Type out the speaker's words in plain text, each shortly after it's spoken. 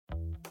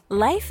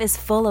Life is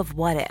full of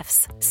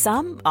what-ifs.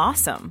 Some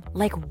awesome,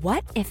 like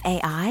what if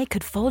AI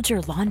could fold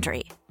your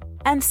laundry?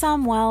 And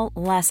some, well,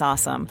 less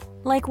awesome,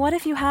 like what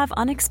if you have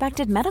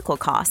unexpected medical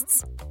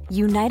costs?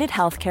 United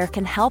Healthcare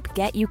can help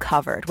get you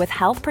covered with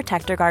Health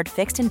Protector Guard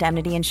fixed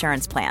indemnity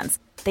insurance plans.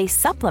 They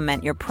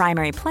supplement your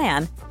primary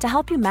plan to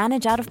help you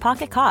manage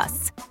out-of-pocket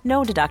costs.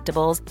 No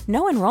deductibles,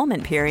 no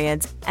enrollment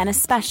periods, and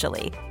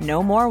especially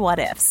no more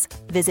what-ifs.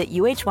 Visit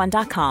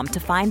uh1.com to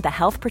find the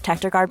Health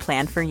Protector Guard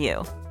plan for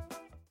you.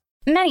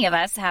 Many of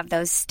us have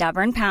those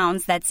stubborn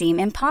pounds that seem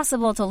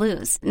impossible to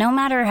lose, no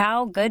matter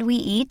how good we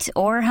eat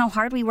or how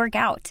hard we work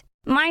out.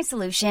 My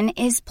solution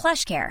is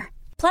PlushCare.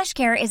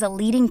 PlushCare is a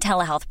leading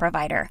telehealth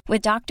provider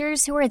with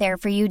doctors who are there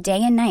for you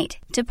day and night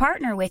to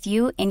partner with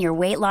you in your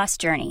weight loss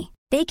journey.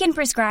 They can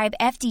prescribe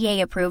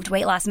FDA-approved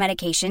weight loss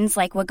medications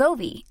like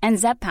Wegovy and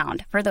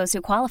Zepbound for those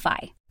who qualify.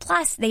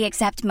 Plus, they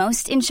accept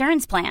most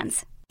insurance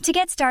plans. To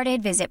get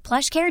started, visit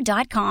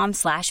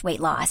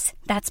plushcare.com/weightloss.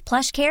 That's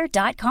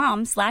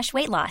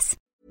plushcare.com/weightloss.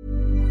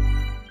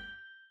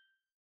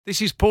 This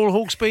is Paul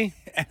Hawksby.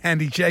 And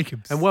Andy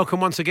Jacobs. And welcome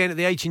once again at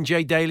the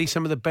H&J Daily,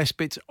 some of the best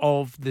bits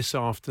of this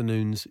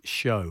afternoon's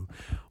show.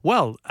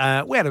 Well,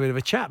 we had a bit of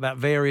a chat about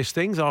various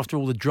things after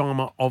all the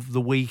drama of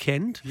the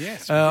weekend.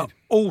 Yes, we did.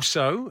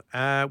 Also,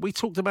 we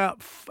talked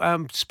about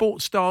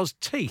sports stars'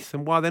 teeth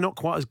and why they're not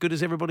quite as good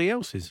as everybody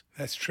else's.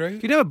 That's true.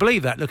 You'd never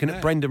believe that looking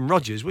at Brendan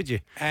Rodgers, would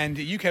you? And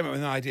you came up with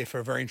an idea for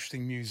a very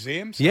interesting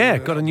museum. So yeah,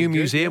 got a new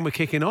museum we're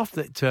kicking off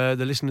that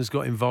the listeners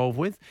got involved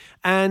with.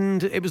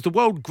 And it was the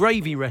World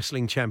Gravy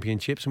Wrestling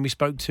Championships, and we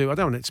spoke to, I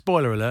don't know,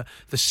 spoiler alert,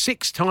 the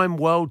 6-time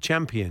world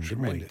champion,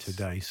 Tremendous. didn't we,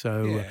 today?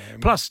 So,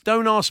 plus,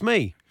 Don't Ask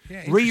Me.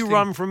 Yeah,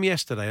 Rerun from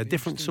yesterday, a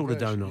different sort of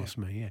Don't Ask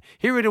Me. Yeah.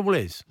 Here it all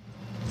is.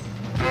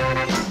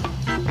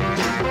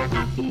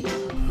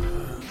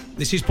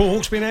 This is Paul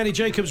Hawksby and Andy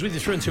Jacobs with you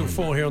through until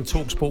 4 here on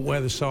TalkSport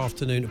Weather this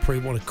afternoon to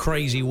prove what a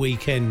crazy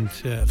weekend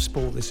of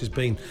sport this has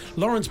been.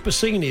 Lawrence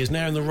Bassini is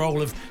now in the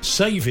role of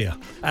saviour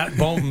at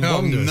Bolton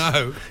Wanderers.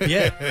 No.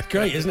 Yeah,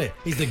 great, isn't it?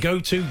 He's the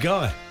go-to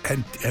guy.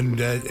 And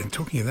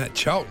talking of that,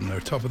 Charlton are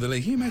top of the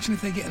league. Can you imagine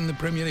if they get in the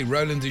Premier League?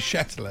 Roland du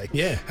Châtelet,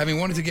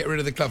 having wanted to get rid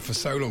of the club for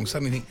so long,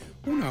 suddenly think,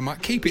 oh no, I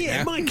might keep it now.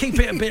 Yeah, might keep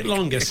it a bit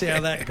longer, see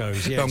how that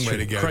goes. Yeah, long way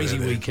to go. Crazy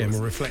weekend,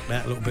 we'll reflect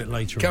that a little bit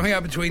later on. Coming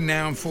up between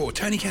now and 4,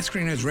 Tony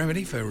Cascarino's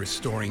remedy for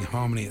restoring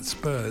harmony at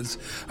Spurs.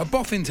 A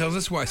boffin tells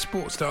us why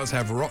sports stars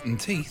have rotten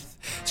teeth.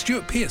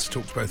 Stuart Pearce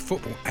talks both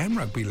football and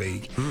rugby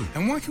league.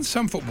 And why can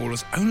some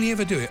footballers only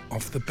ever do it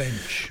off the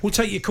bench? We'll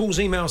take your calls,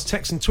 emails,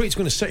 texts and tweets. We're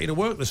going to set you to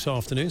work this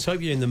afternoon, so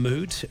hope you're in the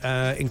mood,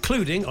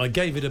 including I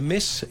Gave It a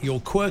Miss,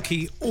 your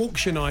quirky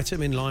auction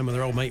item in line with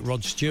our old mate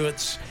Rod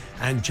Stewart's.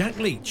 And Jack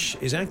Leach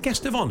is our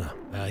guest of honour.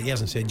 He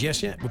hasn't said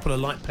yes yet. We'll put a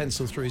light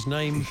pencil through his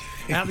name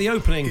at the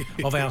opening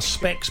of our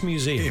Specs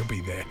Museum. He'll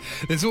be there.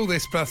 There's all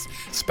this, plus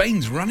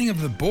Spain's running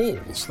of the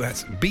balls.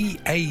 That's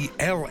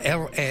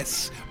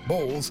BALLS,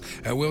 balls.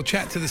 We'll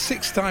chat to the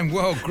 6-time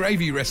world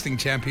gravy wrestling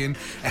champion,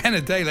 and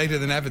a day later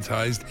than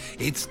advertised,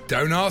 it's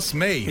Don't Ask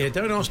Me. Yeah,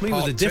 Don't Ask Me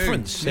Part was the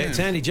difference. Yeah. It's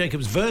Andy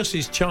Jacobs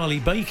versus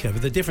Charlie Baker,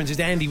 but the difference is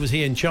Andy was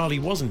here and Charlie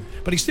wasn't.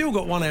 But he still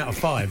got 1 out of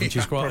 5, which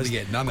is quite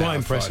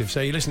impressive. So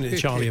you're listening to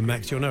Charlie and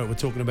Max, you'll know what we're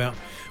talking about.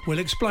 We'll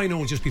explain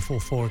all just before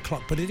 4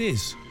 o'clock, but it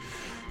is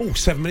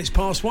 7 minutes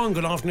past 1.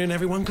 Good afternoon,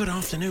 everyone. Good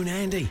afternoon,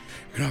 Andy.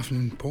 Good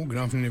afternoon, Paul. Good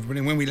afternoon,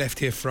 everybody. When we left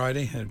here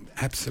Friday, I had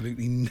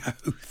absolutely no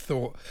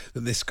thought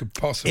that this could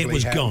possibly happen. It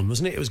was gone,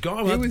 wasn't it? It was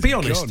gone. Well, to be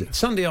honest,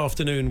 Sunday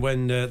afternoon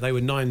when they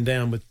were 9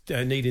 down with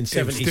needing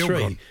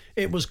 73,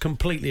 it was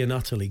completely and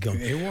utterly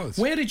gone. It was.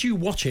 Where did you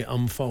watch it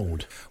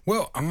unfold?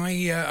 Well,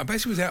 I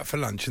basically was out for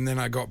lunch and then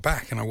I got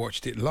back and I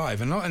watched it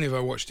live. And not only have I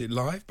watched it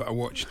live, but I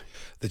watched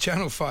the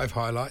Channel 5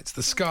 highlights,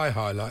 the Sky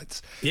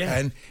highlights. Yeah.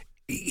 And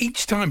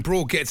each time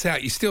Broad gets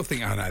out, you still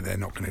think, oh, no, they're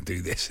not going to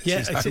do this.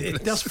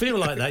 It does feel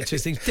like that.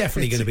 It's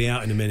definitely going to be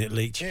out in a minute,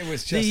 Leach. It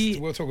was just,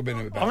 we'll talk a bit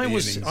about the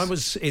innings. I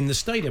was in the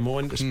stadium. I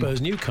went to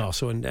Spurs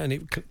Newcastle, and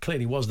it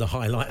clearly was the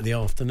highlight of the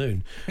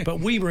afternoon.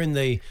 But we were in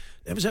there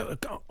was an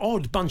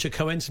odd bunch of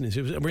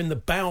coincidences. We're in the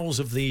bowels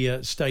of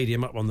the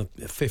stadium up on the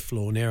 5th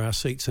floor near our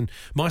seats, and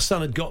my son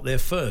had got there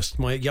first,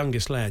 my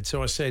youngest lad.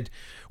 So I said,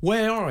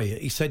 where are you?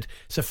 He said,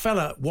 it's a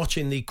fella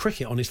watching the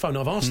cricket on his phone.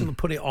 I've asked them to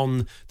put it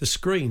on the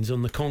screens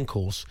on the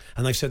concourse,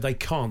 and they've said they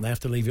can't. They have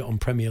to leave it on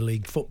Premier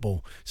League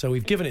football. So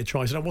we've given it a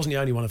try. He said, I wasn't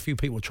the only one. A few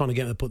people were trying to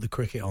get him to put the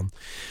cricket on.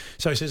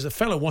 So he says, a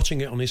fella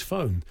watching it on his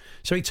phone.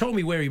 So he told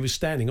me where he was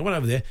standing. I went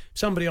over there.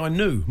 Somebody I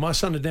knew. My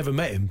son had never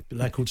met him. A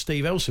lad called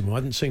Steve Elson, who I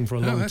hadn't seen for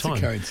a long time. A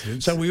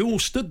coincidence. So we all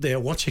stood there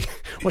watching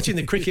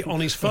the cricket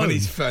on his phone. On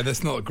his phone.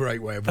 That's not a great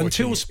way of watching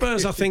Until it.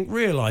 Spurs, I think,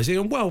 realised,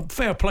 well,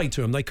 fair play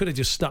to them. They could have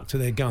just stuck to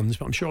their guns,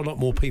 but I'm sure a lot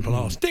more people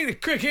asked, stick the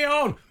cricket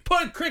on,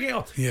 put cricket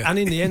on. Yeah. And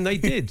in the end, they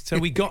did. So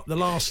we got the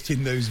last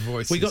in those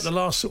voices. We got the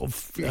last sort of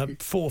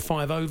 4 or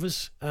 5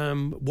 overs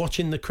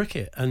watching the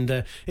cricket,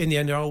 and in the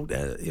end, our old,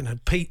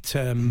 Pete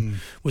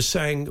was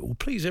saying, "Well,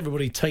 please,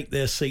 everybody, take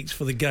their seats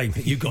for the game.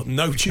 You got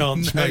no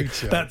chance, No mate."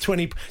 chance. About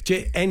 20.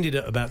 It ended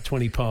at about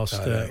 20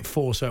 past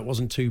 4, so it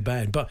wasn't too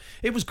bad. But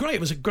it was great. It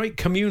was a great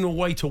communal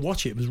way to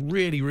watch it. It was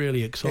really,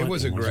 really exciting. It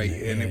was a great,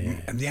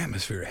 it? and the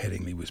atmosphere at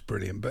Headingley was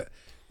brilliant. But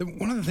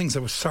one of the things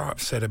I was so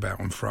upset about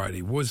on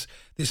Friday was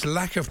this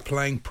lack of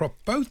playing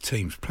both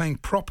teams playing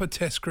proper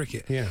Test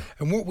cricket. Yeah.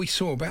 And what we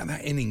saw about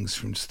that innings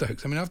from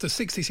Stokes. I mean, after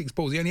 66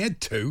 balls, he only had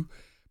 2.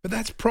 But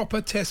that's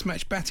proper Test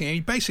match batting. And he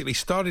basically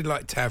started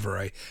like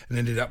Tavares and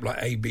ended up like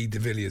A.B. de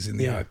Villiers in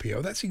the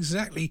IPL. That's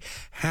exactly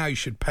how you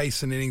should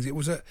pace an innings. It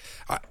was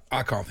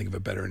I can't think of a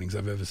better innings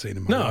I've ever seen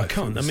in my life. No, I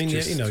can't. I mean,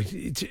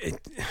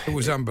 it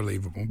was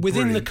unbelievable.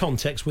 Within Brilliant. the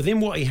context, within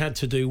what he had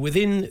to do,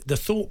 within the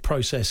thought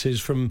processes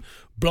from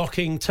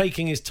blocking,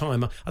 taking his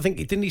time. I think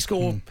didn't he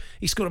score?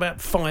 He scored about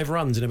 5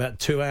 runs in about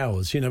 2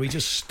 hours. He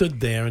just stood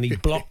there and he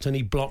blocked and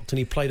he blocked and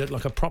he played it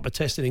like a proper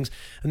Test innings.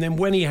 And then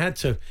when he had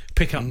to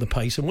pick up the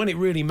pace and when it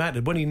really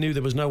mattered, when he knew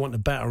there was no one to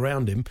bat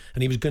around him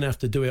and he was going to have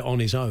to do it on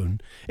his own,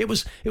 it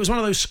was one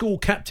of those school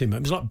captain.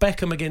 It was like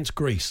Beckham against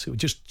Greece. It was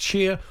just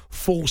sheer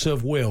force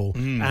of will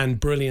and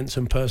brilliance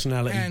and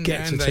personality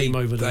gets a team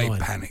over the line. They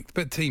panicked,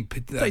 but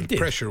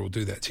pressure will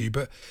do that to you.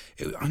 But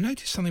I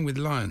noticed something with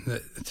Lyon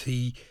that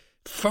he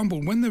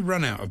fumbled when the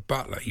run out of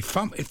Butler. If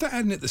that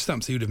hadn't hit the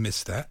stumps, he would have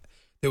missed that.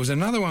 There was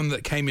another one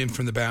that came in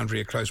from the boundary,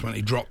 a close one.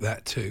 He dropped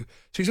that too.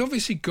 So he's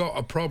obviously got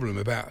a problem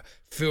about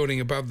fielding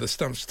above the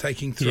stumps,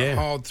 taking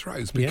hard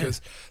throws,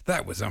 because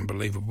that was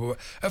unbelievable.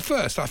 At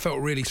first, I felt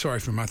really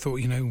sorry for him. I thought,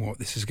 you know what,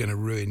 this is going to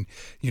ruin.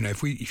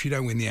 If you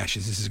don't win the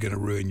Ashes, this is going to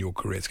ruin your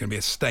career. It's going to be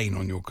a stain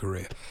on your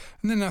career.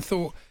 And then I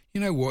thought, you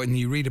know what, and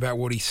you read about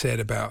what he said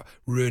about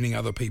ending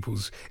other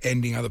people's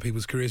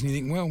careers, and you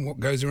think, well,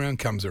 what goes around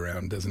comes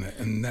around, doesn't it?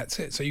 And that's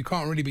it. So you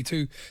can't really be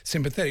too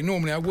sympathetic.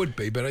 Normally I would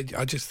be, but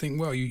I just think,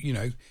 well,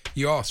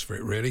 you asked for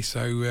it, really.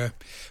 So,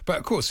 but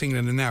of course,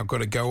 England have now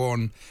got to go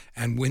on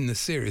and win the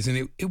series,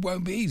 and it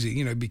won't be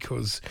easy,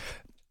 because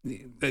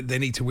they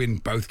need to win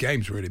both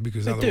games, really,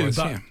 because otherwise,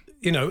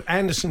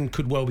 Anderson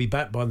could well be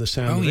back by the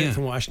sound of it,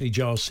 from what Ashley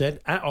Giles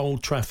said, at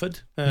Old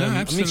Trafford. Absolutely.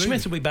 I mean,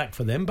 Smith will be back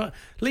for them, but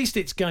at least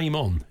it's game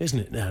on, isn't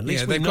it now? At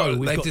least we've got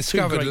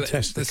 2 great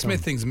tests. The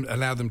Smith things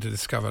allowed them to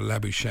discover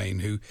Labuschagne,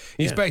 who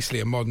is basically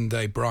a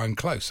modern-day Brian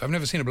Close. I've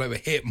never seen a bloke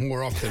hit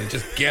more often and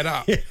just get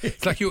up.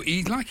 It's like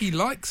he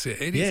likes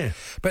it. It is.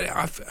 But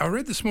I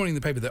read this morning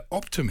in the paper that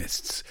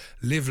optimists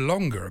live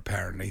longer,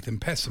 apparently, than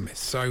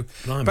pessimists. So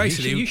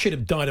basically... You should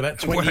have died about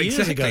 20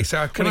 years ago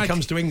when it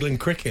comes to England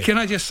cricket. Can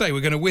I just say,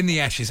 we're going to win the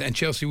Ashes and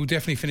Chelsea will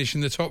definitely finish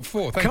in the top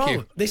 4. Thank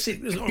you. This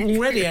is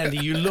already,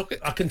 Andy,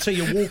 I can tell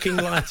you're walking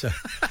lighter.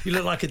 You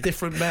look like a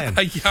different man.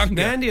 Younger.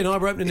 Now, Andy and I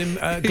were opening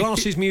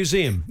Glasses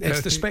Museum.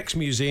 It's the Specs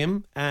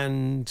Museum,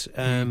 and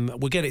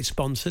we'll get it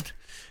sponsored.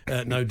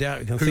 No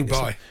doubt. Who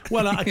buy?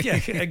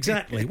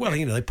 Exactly. Well,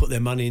 they put their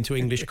money into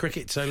English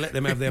cricket, so let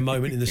them have their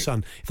moment in the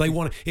sun.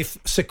 If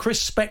Sir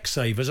Chris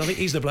Specsavers, I think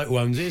he's the bloke who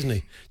owns it, isn't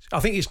he?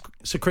 I think he's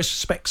Sir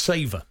Chris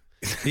Specsaver.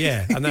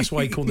 Yeah, and that's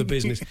why he called the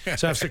business.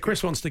 So if Sir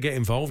Chris wants to get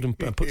involved and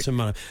put some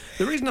money.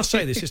 The reason I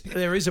say this is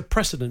there is a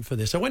precedent for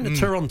this. I went to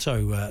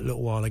Toronto a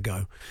little while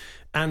ago,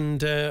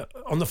 and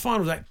on the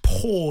final day, it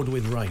poured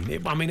with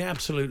rain.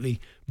 Absolutely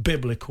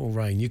biblical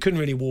rain. You couldn't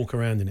really walk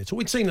around in it. So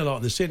we'd seen a lot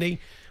of the city.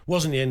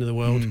 Wasn't the end of the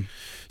world.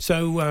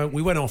 So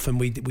we went off and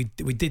we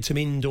did some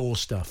indoor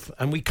stuff,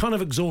 and we kind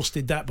of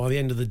exhausted that by the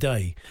end of the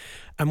day.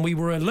 And we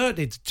were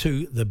alerted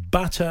to the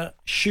Bata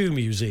Shoe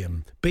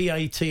Museum,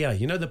 BATA.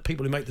 You know, the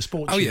people who make the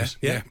sports shoes?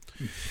 Yeah.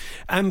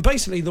 And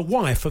basically the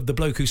wife of the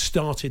bloke who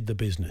started the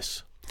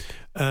business.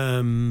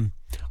 I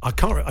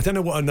don't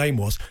know what her name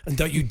was, and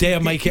don't you dare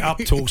make it up,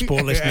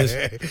 TalkSport listeners.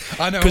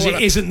 I know, because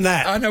it isn't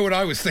that. I know what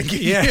I was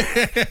thinking.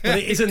 Yeah, but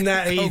it isn't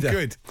that either. Oh,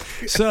 good.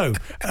 So,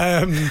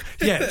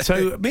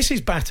 so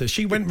Mrs. Batter,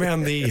 she went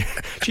round.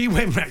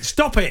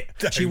 Stop it!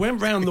 She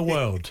went round the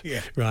world,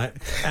 right,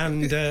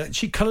 and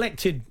she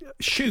collected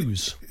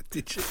shoes.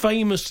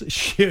 Famous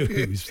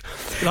shoes,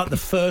 like the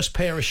first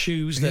pair of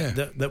shoes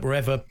that were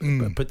ever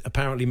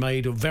apparently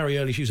made, or very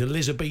early shoes,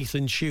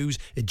 Elizabethan shoes,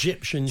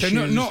 Egyptian shoes.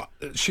 So not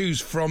shoes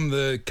from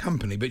the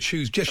company, but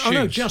shoes, just shoes. Oh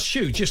no, just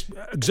shoes, just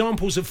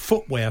examples of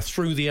footwear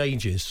through the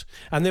ages.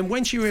 And then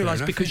when she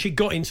realised, because she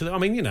got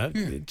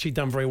into she'd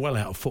done very well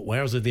out of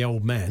footwear as the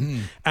old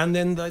man, and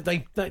then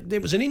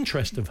it was an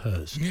interest of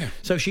hers. Yeah.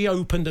 So she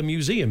opened a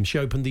museum. She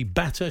opened the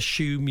Bata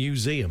Shoe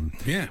Museum.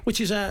 Yeah.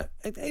 Which is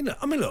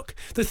look,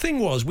 the thing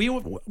was,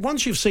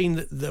 once you've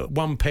seen the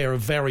one pair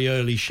of very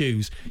early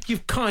shoes,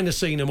 you've kind of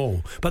seen them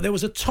all. But there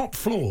was a top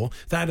floor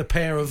that had a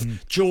pair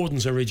of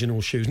Jordan's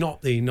original shoes,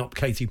 not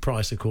Katie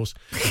Price, of course,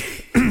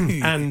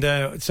 and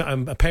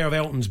a pair of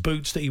Elton's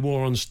boots that he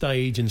wore on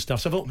stage and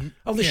stuff. So I thought,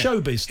 the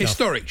showbiz stuff.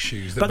 Historic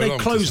shoes. But they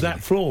closed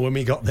that floor when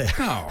we got there.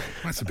 Oh,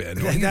 that's a bit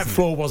annoying. That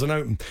floor wasn't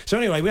open. So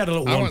anyway, we had a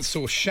little. I once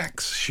saw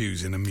Shaq's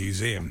shoes in a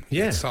museum.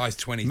 Yeah, size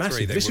 23.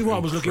 Massive. This is what I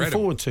was looking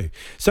forward to.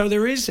 So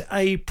there is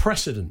a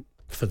precedent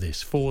for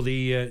this, for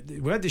the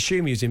we had the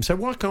shoe museum, so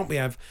why can't we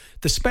have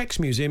the Specs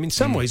Museum? In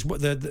some ways,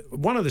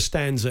 one of the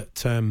stands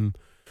at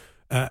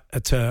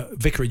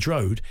Vicarage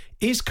Road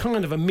is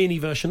kind of a mini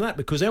version of that,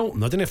 because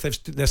Elton, I don't know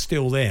if they're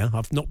still there.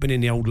 I've not been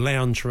in the old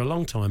lounge for a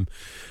long time,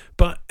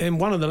 but in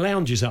one of the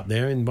lounges up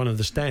there, in one of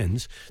the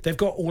stands, they've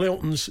got all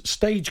Elton's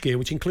stage gear,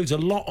 which includes a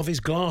lot of his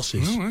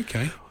glasses. Oh,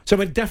 okay. So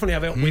we'd definitely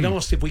have Elton. We'd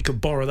asked if we could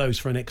borrow those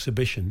for an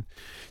exhibition.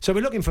 So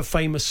we're looking for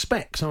famous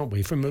specs, aren't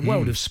we? From the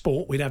world of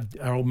sport, we'd have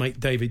our old mate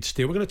David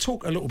Steele. We're going to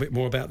talk a little bit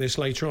more about this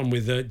later on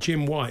with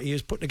Jim White. He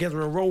has put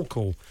together a roll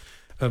call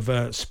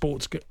of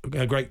sports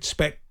great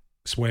spec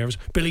wearers.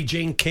 Billie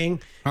Jean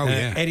King,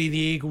 Eddie the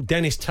Eagle,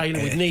 Dennis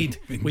Taylor. We'd need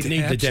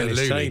the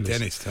Dennis Taylor.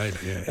 Dennis Taylor,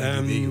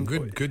 Eddie the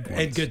Eagle, good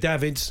ones. Edgar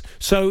Davids.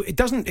 So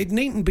it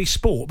needn't be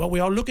sport, but we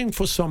are looking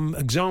for some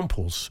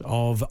examples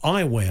of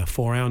eyewear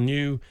for our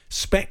new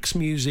Specs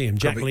Museum.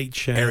 Jack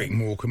Leach, Eric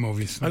Morecambe,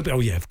 obviously.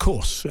 Oh yeah, of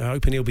course.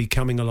 Hoping he'll be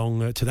coming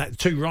along to that.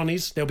 Two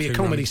Ronnies. There'll be a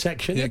comedy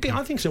section. Yeah,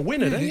 I think it's a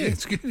winner, don't you?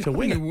 It's good. It's a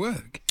winner. Good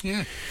work.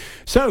 Yeah.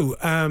 So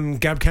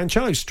Gab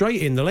Cancello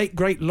straight in. The late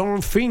great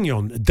Laurent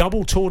Fignon,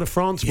 double Tour de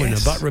France winner,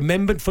 but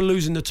remembered for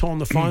losing the Tour on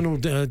the final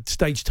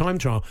stage time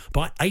trial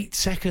by 8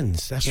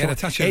 seconds. That's right. He had a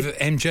touch of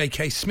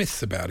MJK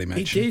Smith's about him,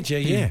 actually. He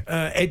did, yeah.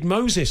 Ed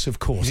Moses, of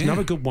course,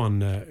 another good one,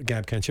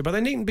 Gab Cancello. But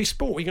they needn't be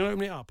sport. We can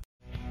open it up.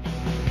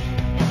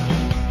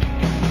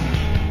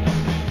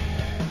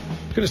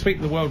 Going to speak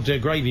to the world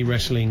gravy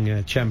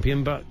wrestling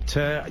champion, but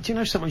do you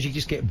know sometimes you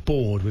just get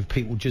bored with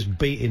people just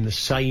beating the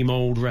same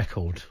old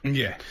record?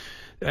 Yeah.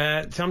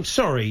 So I'm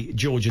sorry,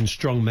 Georgian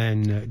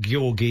strongman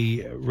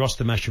Georgi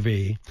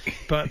Rostomashvili,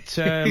 but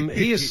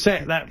he has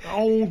set that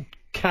old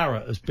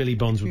carrot, as Billy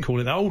Bonds would call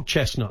it, that old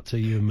chestnut to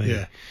you and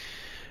me.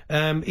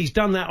 Yeah. He's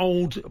done that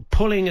old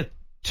pulling a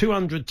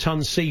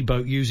 200-ton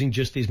seaboat using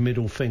just his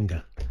middle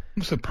finger.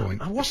 What's the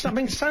point? What's that? I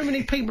mean, so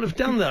many people have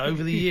done that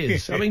over the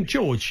years. I mean,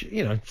 George,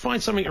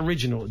 find something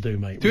original to do,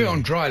 mate. Do it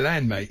on dry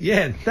land, mate.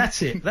 Yeah,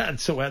 that's it. That'd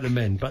sort out the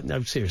men. But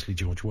no, seriously,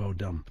 George, well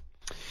done.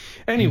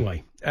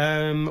 Anyway,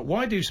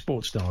 why do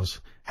sports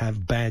stars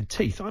have bad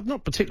teeth? I've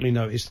not particularly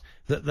noticed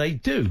that they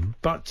do,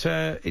 but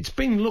it's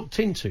been looked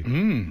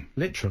into,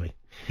 literally.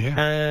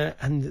 Yeah.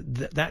 And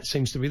that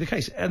seems to be the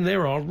case. And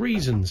there are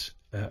reasons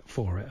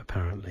for it,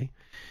 apparently.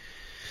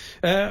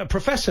 A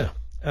professor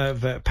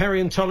of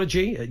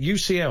periodontology at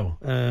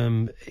UCL,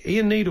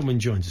 Ian Needleman,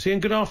 joins us.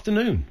 Ian, good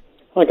afternoon.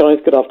 Hi guys,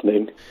 good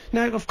afternoon.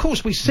 Now, of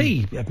course, we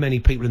see many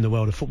people in the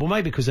world of football,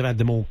 maybe because they've had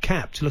them all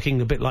capped,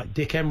 looking a bit like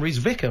Dick Emery's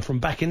vicar from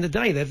back in the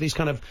day. They have these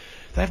they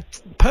have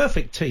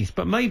perfect teeth,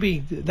 but maybe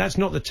that's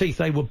not the teeth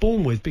they were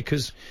born with,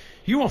 because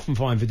you often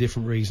find, for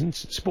different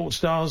reasons, sports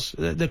stars,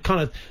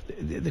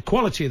 the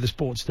quality of the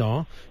sports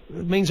star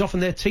means often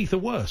their teeth are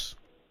worse.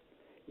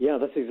 Yeah,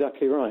 that's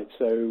exactly right.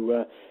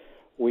 So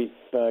we've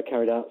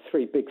carried out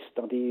 3 big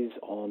studies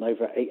on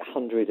over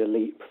 800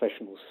 elite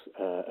professional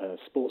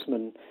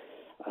sportsmen,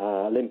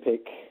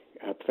 Olympic,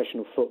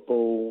 professional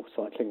football,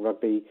 cycling,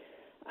 rugby,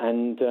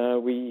 and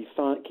we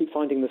keep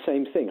finding the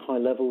same thing: high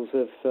levels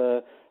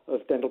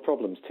of dental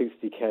problems, tooth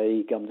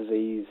decay, gum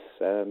disease,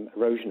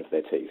 erosion of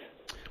their teeth.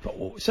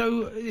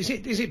 So is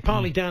it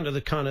partly down to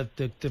the kind of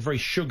the very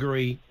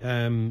sugary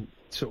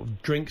sort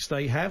of drinks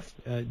they have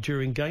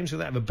during games? Does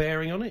that have a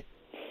bearing on it?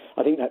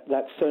 I think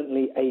that's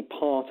certainly a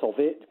part of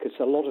it, because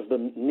a lot of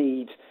them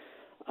need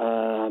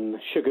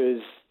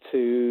sugars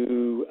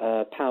to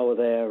power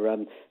their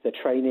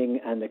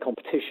training and their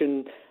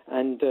competition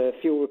and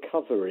fuel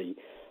recovery.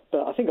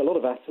 But I think a lot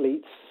of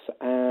athletes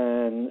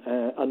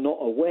are not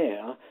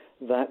aware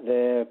that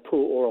their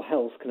poor oral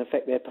health can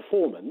affect their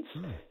performance.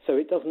 So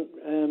it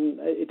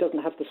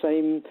doesn't have the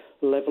same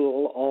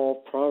level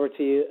of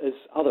priority as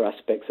other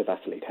aspects of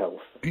athlete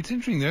health. It's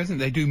interesting, though, isn't it?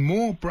 They do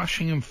more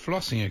brushing and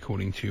flossing,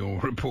 according to your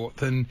report,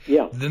 than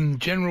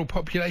general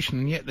population,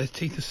 and yet their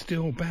teeth are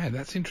still bad.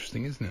 That's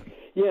interesting, isn't it?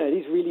 Yeah, it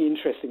is really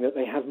interesting that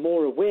they have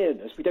more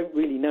awareness. We don't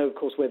really know, of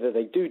course, whether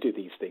they do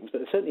these things, but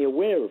they're certainly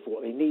aware of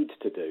what they need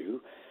to do,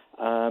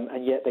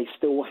 and yet they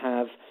still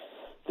have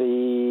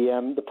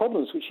the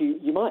problems, which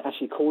you might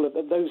actually call it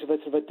those of a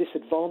sort of a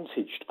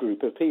disadvantaged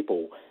group of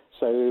people.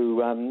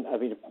 So,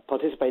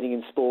 participating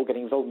in sport,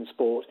 getting involved in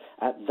sport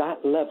at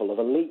that level of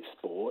elite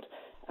sport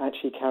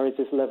actually carries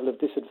this level of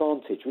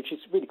disadvantage, which is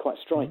really quite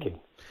striking.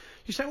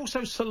 You say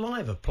also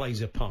saliva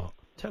plays a part.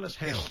 Tell us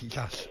how.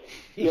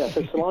 Yeah,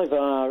 so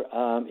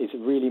saliva is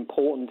really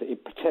important.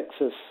 It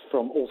protects us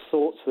from all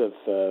sorts of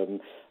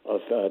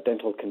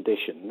dental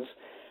conditions.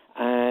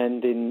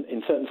 And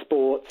in certain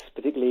sports,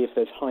 particularly if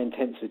there's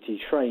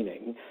high-intensity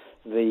training,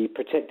 the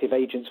protective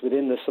agents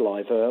within the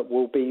saliva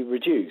will be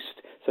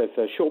reduced. So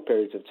for short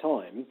periods of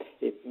time,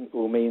 it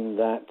will mean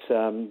that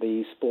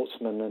the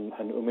sportsmen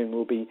and women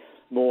will be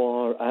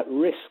more at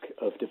risk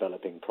of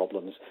developing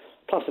problems.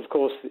 Plus, of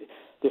course,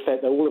 the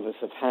effect that all of us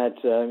have had,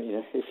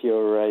 if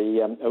you're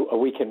a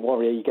weekend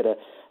warrior, you get a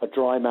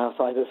dry mouth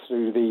either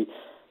through the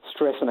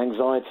stress and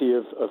anxiety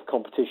of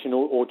competition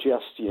or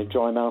just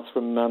dry mouth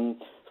from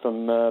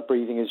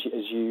breathing as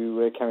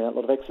you carry out a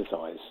lot of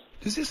exercise.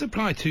 Does this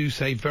apply to,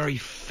 say, very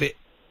fit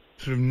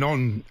sort of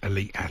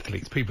non-elite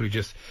athletes, people who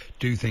just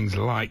do things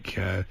like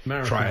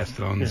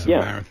triathlons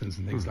and marathons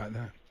and things like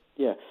that?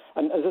 Yeah,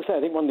 and as I say,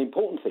 I think one of the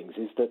important things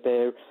is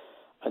that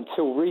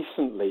until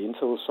recently,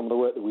 until some of the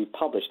work that we've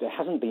published, there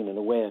hasn't been an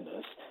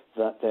awareness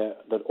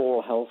that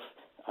oral health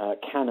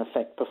can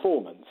affect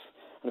performance.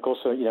 And of course,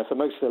 for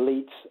most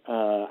elite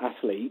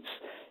athletes,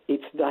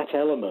 it's that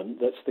element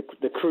that's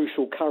the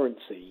crucial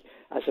currency,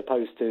 as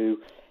opposed to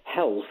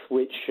health,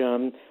 which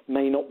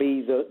may not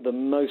be the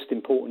most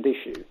important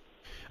issue.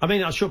 I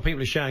mean, I'm sure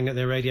people are shouting at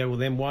their radio, well,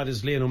 then why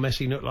does Lionel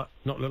Messi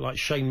not look like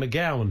Shane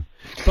McGowan?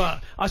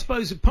 But I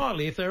suppose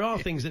partly, if there are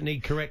things that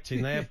need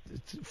correcting, they have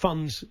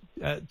funds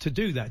to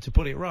do that, to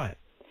put it right.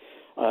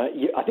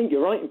 I think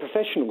you're right in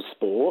professional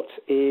sport.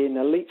 In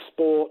elite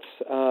sport,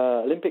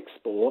 Olympic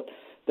sport,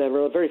 there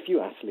are very few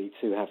athletes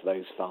who have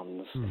those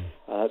funds.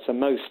 So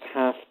most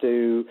have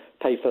to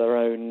pay for their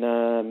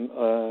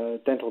own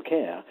dental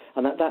care.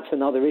 And that's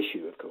another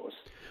issue, of course.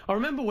 I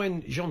remember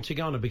when Jean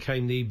Tigana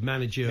became the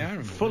manager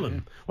of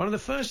Fulham, one of the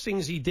first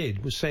things he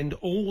did was send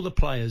all the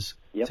players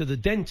to the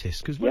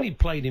dentist, because when he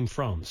played in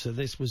France,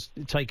 this was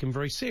taken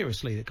very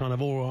seriously, that kind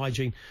of oral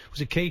hygiene was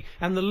a key.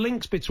 And the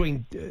links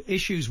between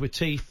issues with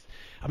teeth,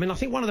 I mean, I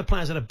think one of the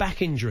players had a back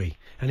injury,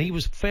 and he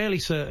was fairly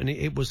certain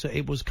it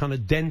was kind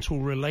of dental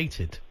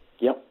related.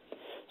 Yep.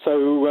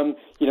 So,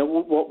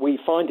 what we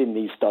find in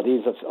these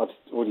studies, I've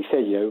already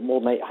said, more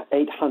than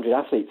 800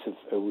 athletes have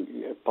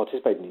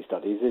participated in these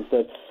studies, is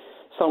that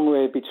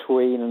somewhere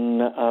between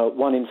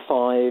 1 in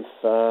 5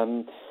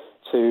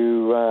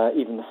 to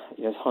even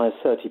as high as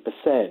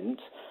 30%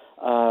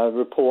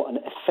 report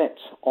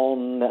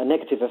a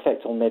negative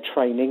effect on their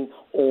training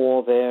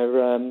or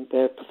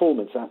their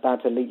performance at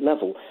that elite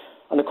level.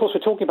 And of course,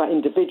 we're talking about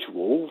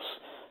individuals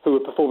who are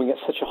performing at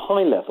such a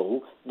high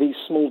level. These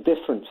small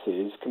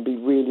differences can be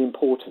really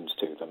important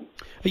to them.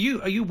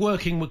 Are you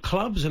working with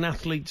clubs and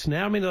athletes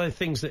now? I mean, are there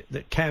things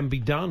that can be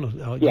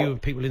done? Are you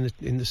people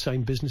in the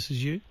same business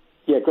as you?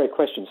 Yeah, great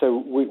question. So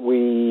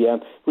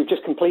we've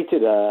just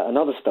completed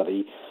another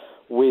study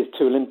with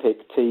 2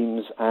 Olympic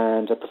teams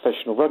and a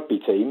professional rugby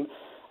team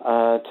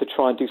to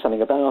try and do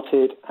something about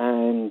it,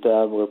 and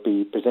we'll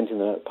be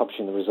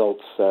publishing the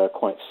results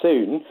quite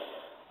soon.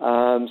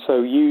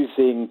 So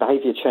using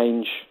behaviour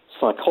change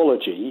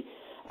psychology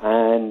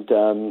and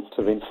sort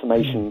of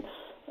information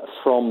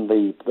from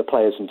the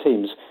players and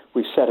teams,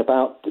 we've set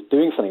about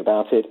doing something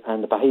about it,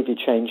 and the behaviour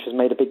change has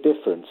made a big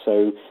difference.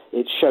 So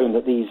it's shown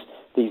that these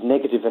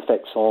negative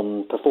effects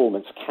on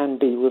performance can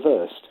be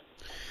reversed.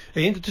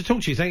 Ian, good to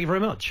talk to you. Thank you very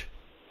much.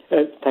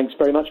 Thanks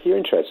very much for your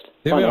interest.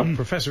 There we are,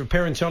 Professor of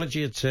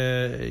Parentology at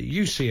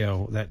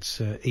UCL.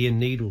 That's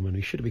Ian Needleman,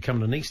 who should have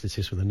become an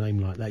anaesthetist with a name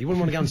like that. You wouldn't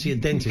want to go and see a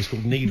dentist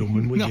called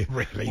Needleman, would you? Not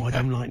really. Oh, I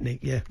don't like Nick,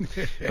 yeah.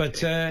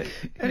 But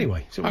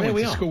anyway, so there we are. I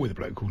went to school with a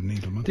bloke called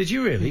Needleman. Did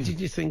you really?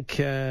 Did you think...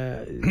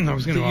 I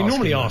was going to You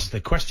normally ask the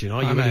question,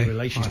 are you in a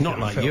relationship? Not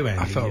like you,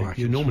 Andy. I felt like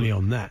you're normally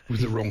on that. It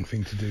was the wrong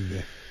thing to do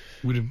there.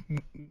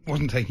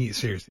 Wasn't taking it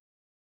seriously.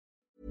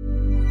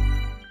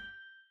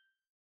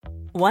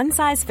 One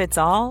size fits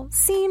all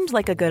seemed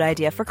like a good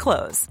idea for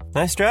clothes.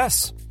 Nice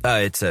dress.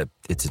 It's a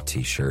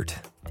t-shirt.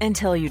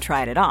 Until you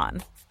tried it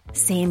on.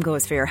 Same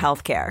goes for your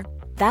healthcare.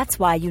 That's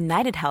why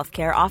United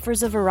Healthcare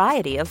offers a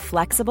variety of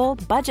flexible,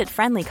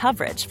 budget-friendly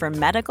coverage for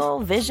medical,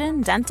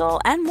 vision,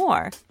 dental, and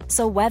more.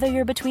 So whether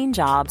you're between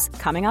jobs,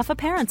 coming off a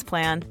parent's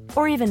plan,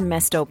 or even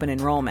missed open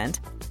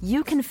enrollment,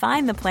 you can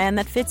find the plan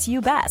that fits you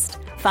best.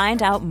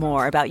 Find out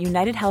more about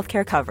United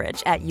Healthcare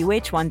coverage at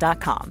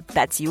UH1.com.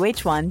 That's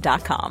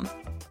UH1.com.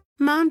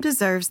 Mom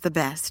deserves the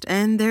best,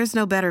 and there's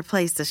no better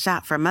place to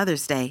shop for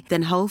Mother's Day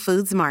than Whole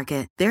Foods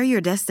Market. They're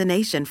your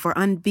destination for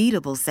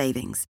unbeatable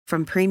savings,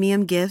 from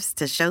premium gifts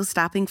to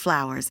show-stopping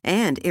flowers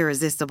and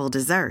irresistible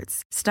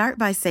desserts. Start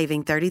by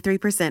saving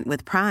 33%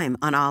 with Prime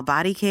on all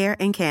body care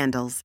and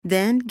candles.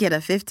 Then get a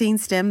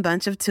 15-stem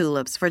bunch of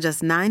tulips for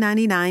just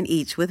 $9.99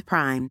 each with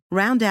Prime.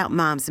 Round out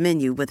Mom's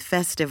menu with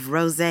festive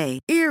rosé,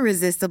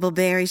 irresistible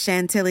berry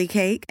chantilly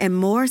cake, and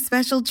more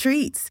special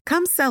treats.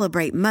 Come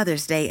celebrate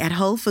Mother's Day at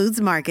Whole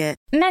Foods Market.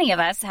 Many of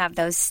us have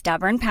those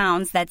stubborn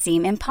pounds that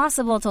seem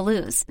impossible to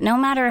lose, no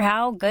matter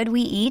how good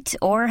we eat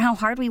or how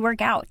hard we work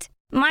out.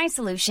 My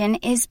solution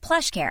is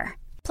PlushCare.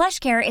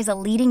 PlushCare is a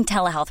leading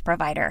telehealth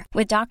provider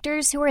with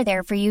doctors who are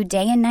there for you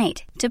day and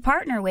night to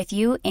partner with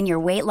you in your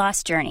weight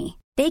loss journey.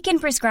 They can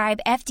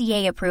prescribe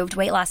FDA-approved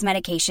weight loss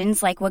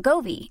medications like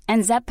Wegovy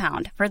and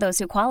Zepbound for those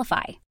who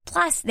qualify.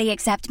 Plus, they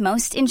accept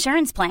most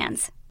insurance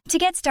plans. To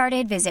get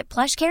started, visit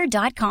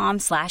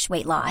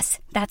plushcare.com/weightloss.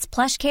 That's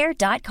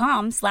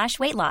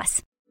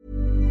plushcare.com/weightloss.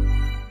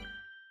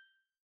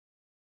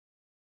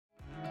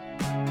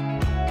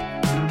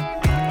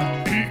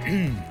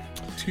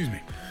 Excuse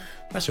me.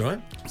 That's all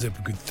right. It's a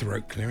good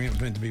throat clearing. It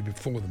was meant to be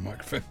before the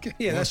microphone came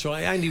Yeah, on. that's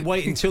right. Andy,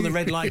 wait until the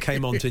red light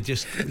came on to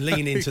just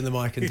lean into the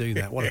mic and do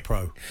that. What a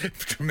pro.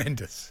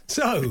 Tremendous.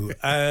 So,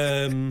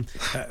 Ben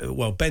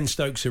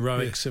Stokes'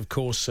 heroics, of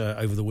course,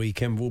 over the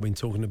weekend. We've all been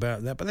talking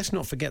about that. But let's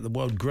not forget the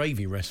World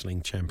Gravy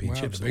Wrestling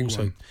Championships Wow, the big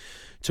also one.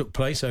 took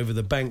place over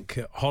the bank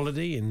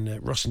holiday in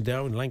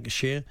Rossendale in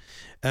Lancashire.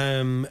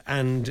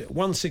 And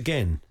once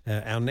again,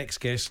 our next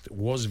guest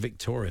was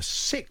victorious.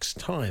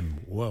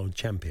 6-time world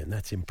champion.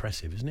 That's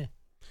impressive, isn't it?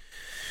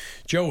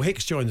 Joel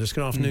Hicks joins us.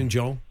 Good afternoon,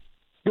 Joel.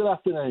 Good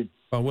afternoon.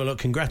 Well, look,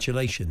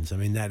 congratulations. I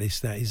mean, that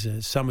is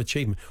some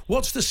achievement.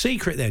 What's the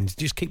secret then to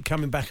just keep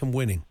coming back and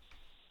winning?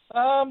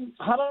 I don't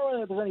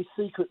know if there's any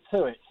secret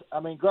to it.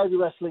 I mean, gravy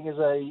wrestling is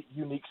a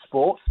unique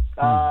sport.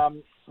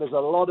 There's a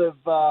lot of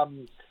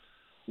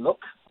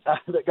luck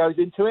that goes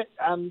into it.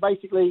 And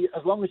basically,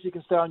 as long as you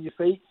can stay on your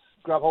feet,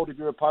 grab hold of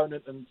your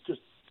opponent and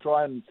just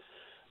try and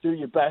do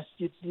your best,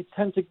 you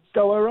tend to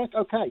go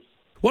okay.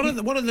 What are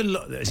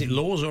the is it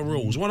laws or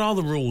rules? What are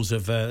the rules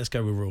of let's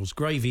go with rules?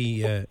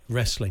 Gravy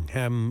wrestling.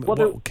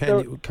 What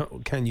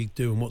can you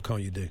do and what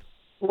can't you do?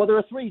 Well, there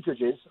are 3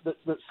 judges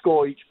that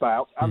score each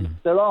bout, and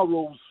there are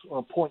rules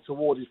or points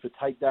awarded for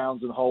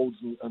takedowns and holds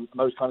and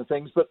those kind of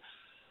things. But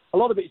a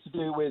lot of it is to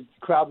do with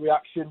crowd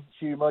reaction,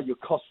 humour, your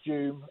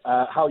costume,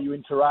 how you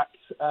interact,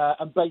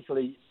 and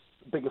basically,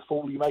 the bigger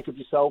fool you make of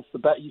yourself, the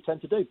better you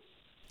tend to do.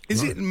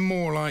 Is it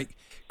more like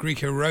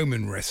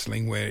Greco-Roman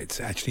wrestling where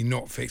it's actually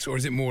not fixed, or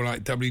is it more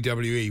like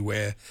WWE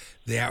where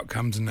the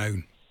outcomes are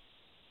known?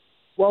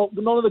 Well,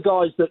 none of the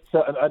guys that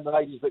and the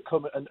ladies that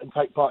come and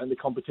take part in the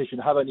competition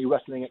have any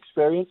wrestling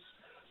experience,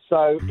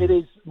 so it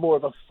is more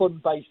of a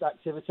fun-based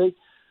activity.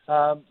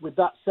 With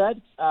that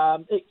said,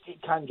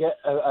 it can get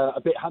a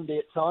bit handy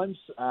at times.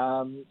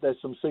 There's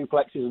some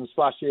suplexes and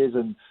splashes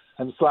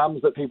and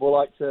slams that people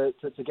like to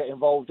get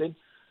involved in.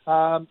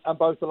 And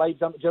both the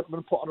ladies and the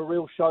gentlemen put on a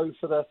real show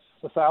for the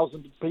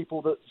 1,000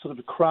 people that sort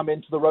of cram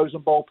into the Rose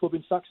and Bowl pub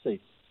in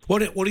Saxtead. What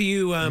do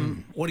you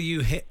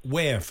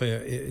wear for?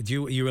 Are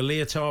you a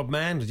leotard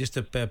man or just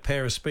a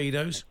pair of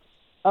Speedos?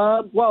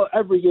 Well,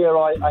 every year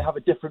I have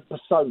a different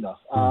persona.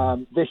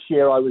 This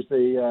year I was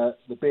the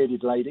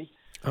bearded lady,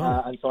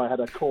 and so I had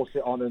a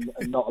corset on and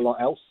not a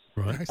lot else.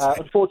 Right.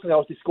 Unfortunately, I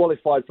was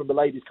disqualified from the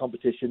ladies'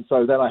 competition,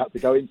 so then I had to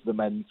go into the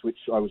men's, which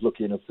I was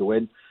lucky enough to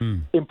win.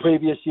 In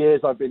previous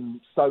years, I've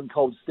been Stone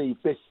Cold Steve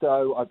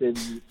Bisto, I've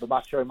been the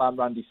Macho Man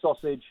Randy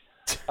Sausage.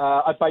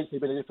 I've basically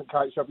been a different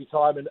character every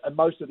time, and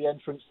most of the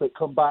entrants that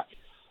come back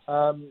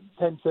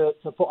tend to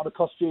put on a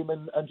costume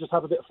and just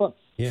have a bit of fun.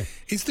 Yeah.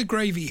 Is the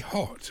gravy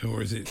hot,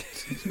 or is it...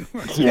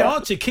 It'd be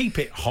hard to keep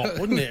it hot,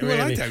 wouldn't it, really?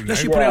 Well, I don't know.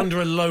 Unless you put it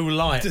under a low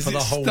light Does for the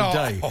it whole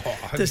start day.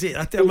 hot? Does it?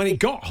 I mean, it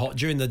got hot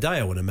during the day,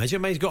 I would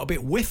imagine. I mean, it got a bit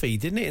whiffy,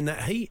 didn't it, in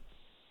that heat?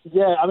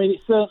 Yeah, I mean,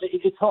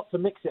 it's hot to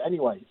mix it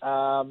anyway.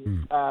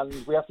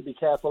 And we have to be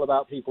careful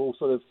about people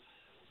sort of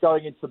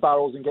going into the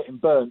barrels and getting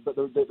burnt. But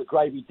the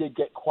gravy did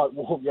get quite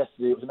warm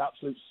yesterday. It was an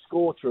absolute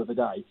scorcher of the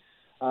day.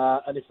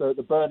 And if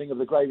the burning of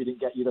the gravy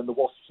didn't get you, then the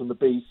wasps and the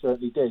bees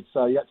certainly did.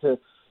 So you had to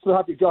sort of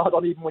have your guard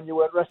on even when you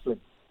weren't wrestling.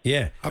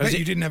 Yeah. I bet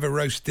you didn't have a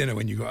roast dinner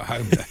when you got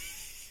home there.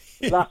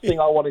 Last thing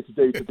I wanted to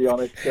do, to be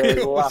honest.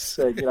 The last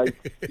thing,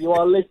 you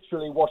are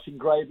literally washing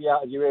gravy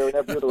out of your ear and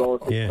every other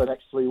orifice for the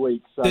next 3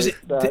 weeks. So it's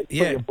pretty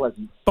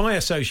unpleasant. By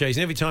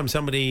association, every time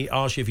somebody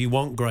asks you if you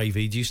want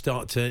gravy, do you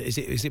start to? Is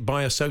it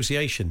by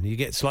association? You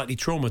get slightly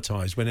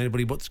traumatised when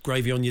anybody puts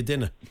gravy on your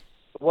dinner.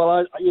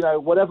 Well,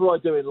 whatever I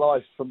do in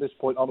life from this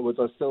point onwards,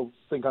 I still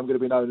think I'm going to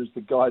be known as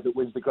the guy that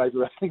wins the Gravy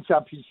Wrestling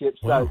Championship.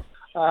 Wow.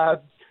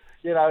 So,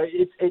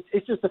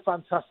 it's just a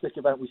fantastic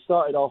event. We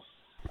started off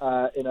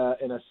in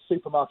a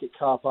supermarket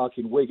car park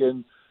in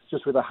Wigan,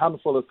 just with a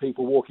handful of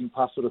people walking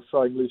past, sort of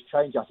throwing loose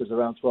change at us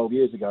around 12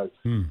 years ago.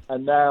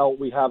 And now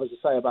we have, as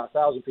I say, about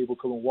 1,000 people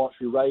come and watch.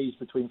 We raise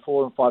between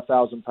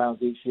 £4,000 and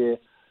 £5,000 each year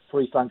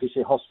for East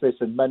Lancashire Hospice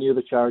and many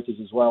other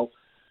charities as well.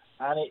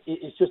 And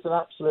it's just an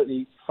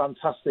absolutely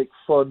fantastic,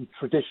 fun,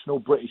 traditional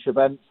British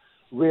event,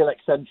 real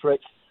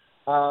eccentric.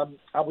 And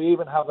we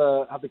even have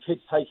the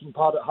kids taking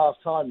part at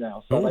half-time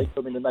now. So they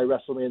come in and they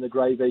wrestle me in the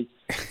gravy.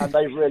 And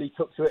they've really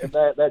took to it, and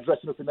they're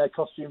dressing up in their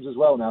costumes as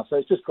well now. So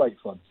it's just great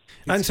fun.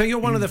 And so you're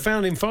one of the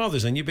founding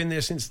fathers, and you've been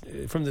there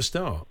from the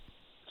start?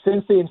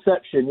 Since the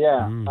inception,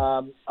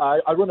 yeah.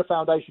 I run a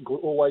foundation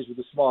called Always With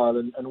a Smile,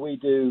 and we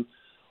do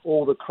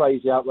all the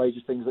crazy,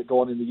 outrageous things that go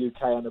on in the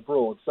UK and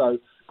abroad. So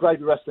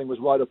gravy wrestling was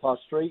right up our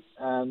street,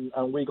 and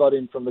we got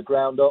in from the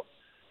ground up,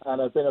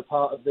 and I've been a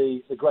part of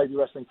the gravy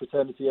wrestling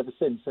fraternity ever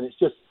since. And it's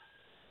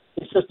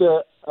just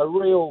a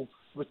real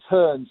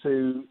return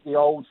to the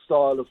old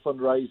style of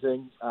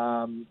fundraising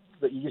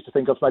that you used to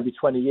think of maybe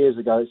 20 years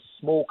ago. It's a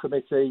small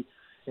committee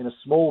in a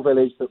small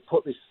village that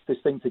put this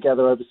thing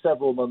together over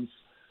several months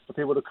for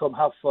people to come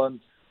have fun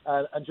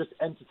and just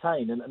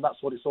entertain, and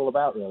that's what it's all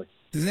about, really.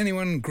 Does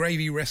anyone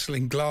gravy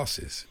wrestling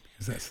glasses?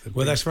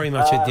 That's very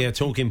much a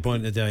talking point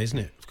of the day, isn't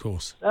it? Of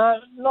course.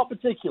 Not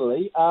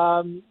particularly.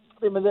 I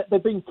mean,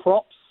 they've been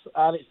props,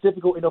 and it's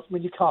difficult enough. I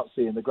mean, you can't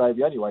see in the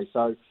gravy anyway,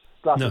 so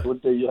glasses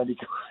wouldn't do you any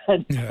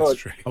good. Yeah, that's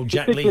true. Oh,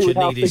 Jack Leach would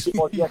need his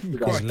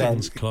yesterday.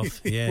 lens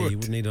cloth. Yeah, you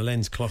would need a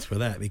lens cloth for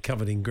that. It'd be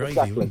covered in gravy,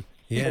 Exactly. wouldn't it?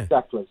 Yeah,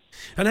 exactly.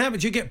 And how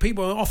would you get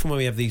people? Often when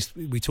we have these,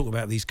 we talk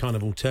about these kind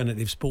of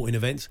alternative sporting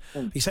events.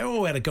 You say,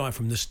 "Oh, we had a guy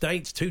from the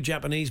States, 2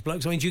 Japanese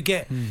blokes." I mean, do you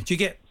get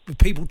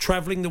people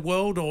travelling the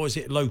world, or is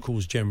it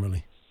locals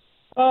generally?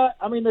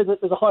 I mean, there's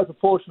a high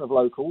proportion of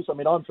locals. I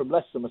mean, I'm from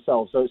Leicester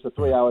myself, so it's a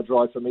 3-hour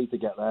drive for me to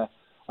get there.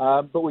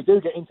 But we do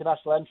get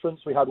international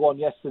entrants. We had one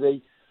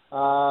yesterday.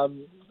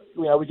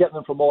 We get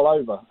them from all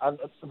over, and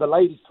the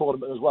ladies'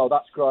 tournament as well.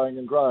 That's growing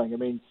and growing. I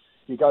mean,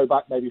 you go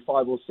back maybe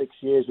 5 or 6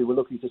 years, we were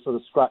looking to sort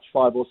of scratch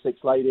 5 or 6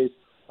 ladies.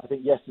 I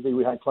think yesterday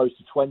we had close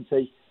to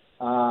 20,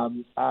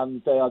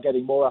 and they are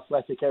getting more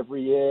athletic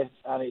every year.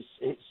 And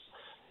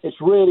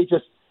it's really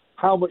just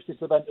how much this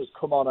event has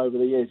come on over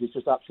the years. It's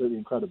just absolutely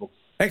incredible.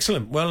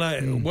 Excellent. Well,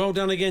 well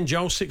done again,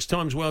 Joel, 6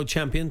 times world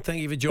champion.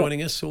 Thank you for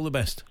joining us. All the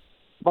best.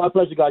 My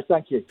pleasure, guys.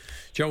 Thank you.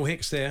 Joel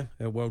Hicks there,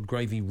 a World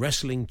Gravy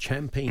Wrestling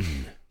champion.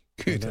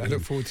 Good. I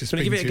look forward to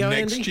Gonna speaking give it a to go, you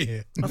next Andy?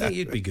 year. I think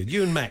you'd be good.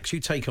 You and Max,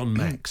 you take on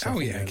Max. Oh,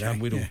 yeah,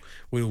 okay,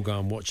 We'll go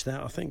and watch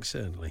that, I think,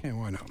 certainly. Yeah,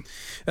 why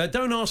not?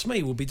 Don't Ask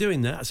Me, we'll be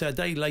doing that. It's a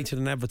day later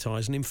than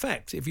advertised. And in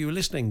fact, if you were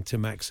listening to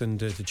Max and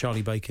to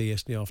Charlie Baker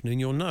yesterday afternoon,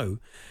 you'll know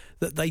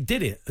that they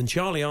did it. And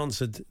Charlie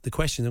answered the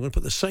question. They're going to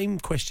put the same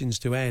questions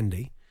to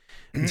Andy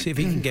and see if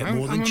he can get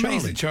more than I'm Charlie.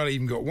 amazed that Charlie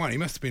even got one. He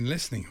must have been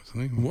listening or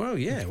something. Well,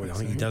 yeah. Well, I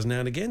think he does now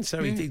and again.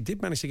 So he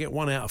did manage to get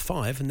 1 out of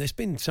 5. And there's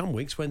been some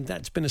weeks when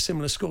that's been a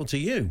similar score to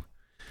you.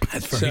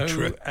 That's very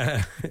true.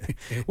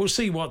 We'll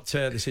see what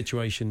the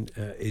situation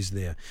is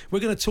there.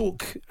 We're going to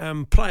talk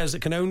players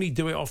that can only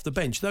do it off the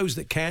bench, those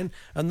that can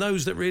and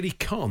those that really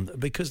can't,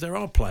 because there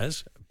are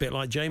players, a bit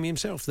like Jamie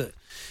himself, that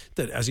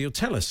as he'll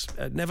tell us,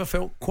 never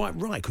felt quite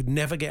right, could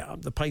never get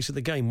up the pace of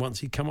the game once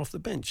he'd come off the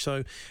bench.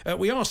 So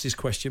we asked this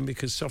question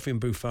because Sofiane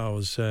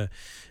Boufal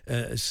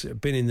has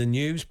been in the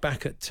news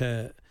back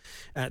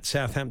at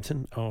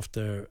Southampton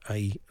after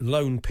a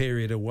loan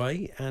period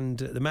away, and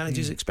the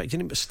manager's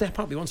expecting him to step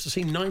up. He wants to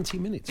see 90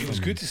 minutes. It was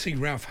good to see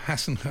Ralph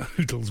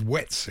Hasenhüttl's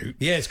wetsuit.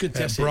 Yeah, it's good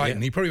to see Brighton.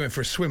 Yeah. He probably went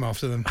for a swim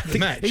after the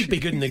match. He'd be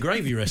good in the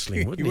gravy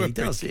wrestling, wouldn't he? He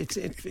does. Be.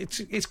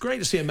 It's great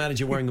to see a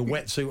manager wearing a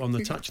wetsuit on the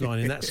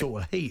touchline in that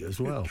sort of heat as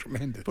well.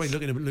 Tremendous. Probably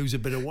looking to lose a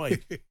bit of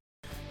weight.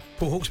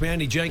 Paul Hawksby,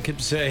 Andy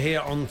Jacobs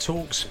here on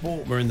Talk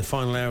Sport. We're in the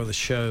final hour of the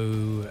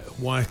show.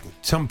 Why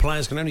some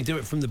players can only do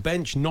it from the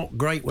bench. Not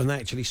great when they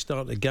actually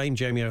start the game.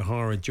 Jamie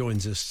O'Hara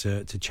joins us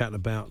to chat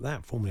about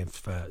that, formerly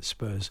of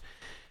Spurs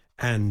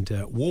and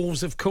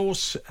Wolves, of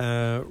course.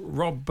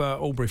 Rob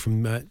Albury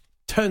from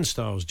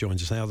Turnstiles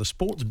joins us now. The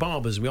sports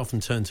barbers we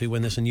often turn to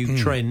when there's a new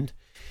trend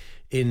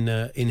in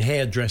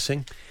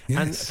hairdressing. Yes.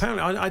 And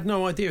apparently, I had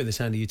no idea of this,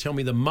 Andy. You tell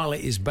me the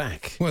mullet is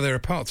back. Well, there are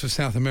parts of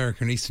South America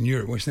and Eastern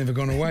Europe where it's never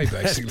gone away,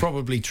 basically. That's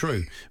probably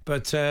true.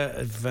 But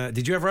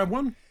did you ever have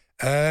one?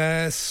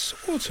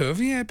 Sort of,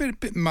 yeah, a bit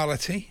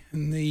mullety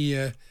in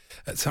the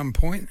at some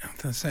point.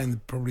 I'm saying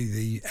probably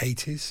the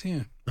 80s,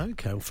 yeah.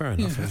 Okay, well, fair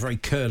enough. Yeah. A very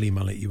curly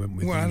mullet you went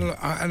with. Well,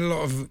 I had a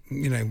lot of,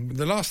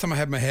 the last time I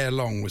had my hair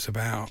long was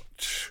about...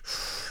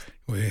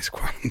 Well, it's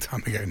quite a long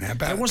time ago now.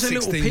 About there was a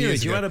little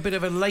period. You had a bit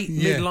of a late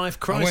midlife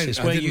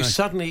crisis where you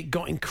suddenly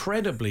got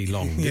incredibly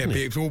long. Yeah, but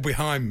it was all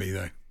behind me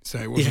though, so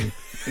it wasn't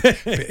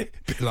a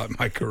bit like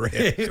my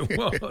career. It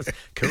was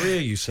career,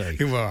 you say?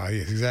 Well,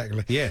 yes,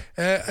 exactly. Yeah.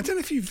 I don't know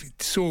if you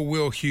saw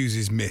Will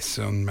Hughes's miss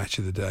on Match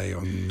of the Day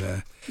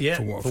on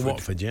for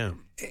Watford. Yeah.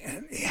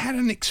 It had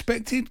an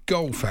expected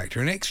goal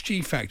factor, an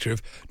XG factor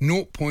of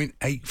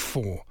 0.84.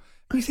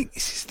 And you think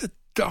this is the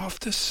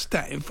daftest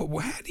stat in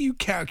football. How do you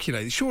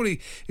calculate it? Surely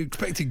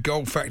expected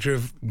goal factor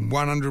of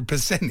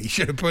 100%. He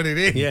should have put it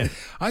in. Yeah.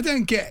 I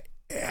don't get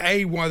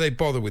why they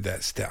bother with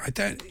that stat. I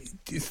don't.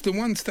 It's the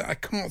one stat I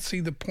can't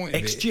see the point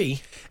of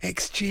XG? it.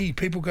 XG.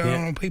 People go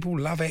on. People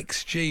love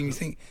XG. And you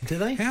think, do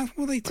they?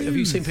 Well, they do. Have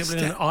you seen people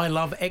in an I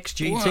love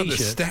XG well, t-shirt?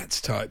 The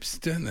stats types,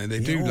 don't they? They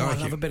do like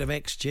I love a bit of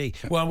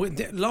XG. Well,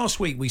 last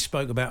week we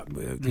spoke about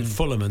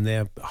Fulham and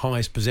their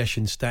highest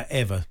possession stat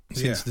ever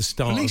since the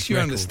start. At least you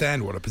record.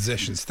 Understand what a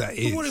possession stat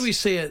is. But what did we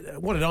see?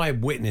 What did I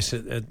witness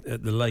at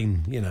the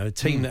Lane? A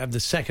team that have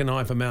the second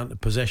highest amount of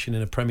possession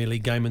in a Premier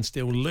League game and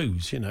still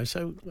lose.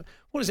 So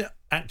what does it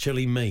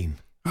actually mean?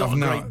 Not a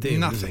great deal.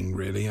 Nothing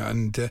really,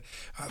 and it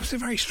was a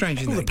very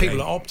strange. All the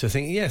people at Opta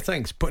thinking, "Yeah,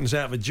 thanks, putting us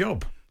out of a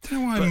job." I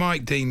don't know why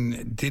Mike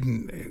Dean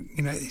didn't.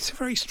 It's a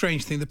very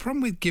strange thing. The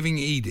problem with giving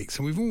edicts,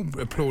 and we've all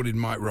applauded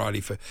Mike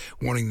Riley for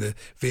wanting the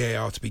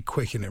VAR to be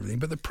quick and everything,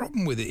 but the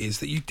problem with it is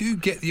that you do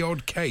get the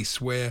odd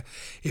case where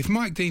if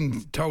Mike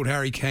Dean told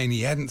Harry Kane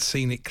he hadn't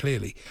seen it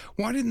clearly,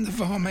 why didn't the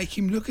VAR make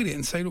him look at it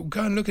and say, look,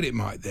 go and look at it,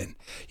 Mike, then?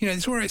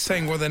 It's where it's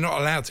saying, well, they're not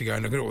allowed to go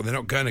and look at it, or they're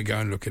not going to go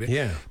and look at it.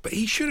 Yeah. But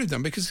he should have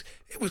done, because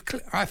it was.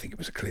 I think it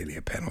was clearly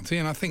a penalty,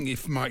 and I think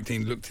if Mike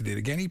Dean looked at it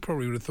again, he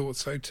probably would have thought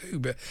so too,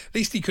 but at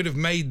least he could have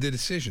made the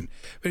decision.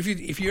 But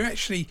if you're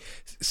actually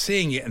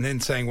seeing it and then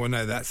saying, well,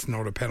 no, that's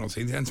not a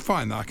penalty, then it's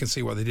fine. I can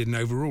see why they didn't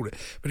overrule it.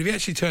 But if he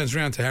actually turns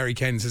around to Harry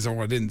Kane and says,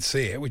 oh, I didn't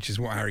see it, which is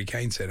what Harry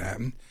Kane said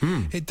happened,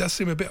 it does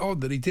seem a bit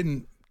odd that he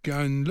didn't go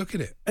and look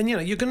at it. And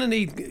you're going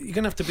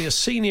to have to be a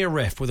senior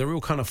ref with a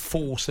real kind of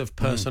force of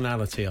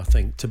personality, I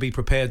think, to be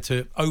prepared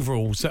to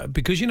overall. So,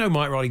 because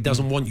Mike Riley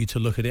doesn't want you to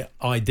look at it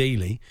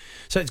ideally,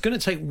 so it's going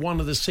to take one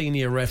of the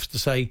senior refs to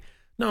say,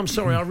 "No, I'm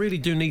sorry, I really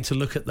do need to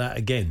look at that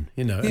again."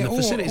 And the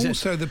facilities.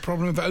 Also, the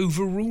problem of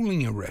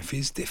overruling a ref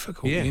is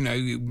difficult. Yeah.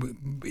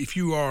 If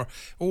you are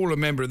all a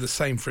member of the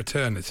same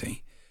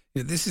fraternity,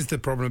 this is the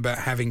problem about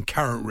having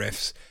current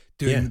refs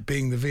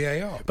being the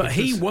VAR. But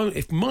he won't.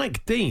 If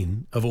Mike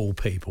Dean, of all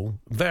people,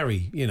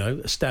 very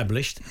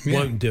established,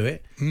 won't do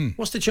it,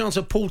 what's the chance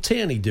of Paul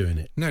Tierney doing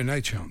it? No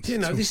chance.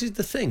 This is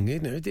the thing.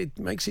 It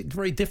makes it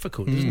very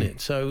difficult, doesn't it?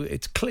 So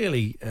it's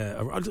clearly,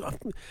 I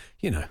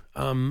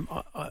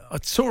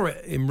saw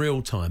it in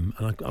real time,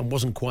 and I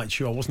wasn't quite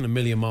sure. I wasn't a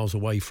million miles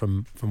away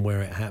from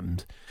where it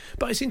happened.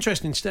 But it's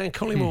interesting. Stan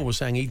Collymore was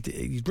saying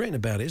he's written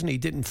about it, isn't he?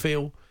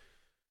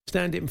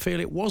 Stan didn't feel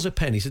it was a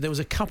pen. He said there was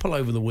a couple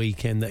over the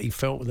weekend that he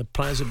felt the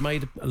players had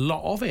made a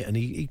lot of it, and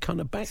he kind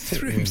of backed it.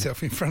 Threw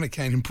himself in front of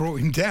Kane and brought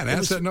him down.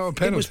 How's that not a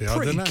penalty? It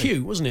was pretty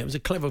cute, wasn't it? It was a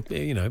clever,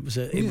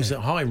 it was a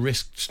high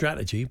risk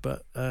strategy,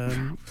 but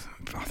I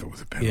thought it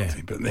was a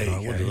penalty. But there you go. I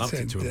would have loved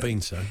it to have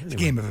been so. Anyway. It's a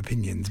game of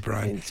opinions,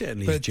 Brian. It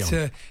certainly is,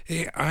 John.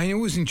 I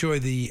always enjoy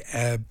the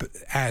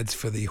ads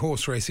for the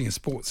horse racing and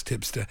sports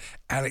tipster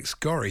Alex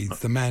Gorry,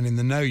 the man in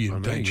the know,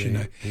 don't you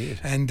know?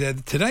 And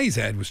today's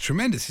ad was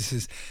tremendous. He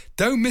says,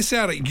 "Don't miss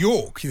out at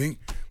York." You think,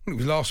 well, it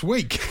was last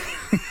week.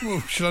 Well,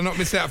 should I not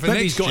miss out for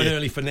Maybe next year? Maybe he's got year? an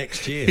early for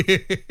next year.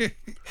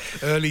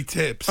 Early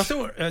tips. I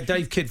thought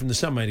Dave Kidd from The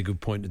Sun made a good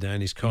point today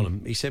in his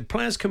column. He said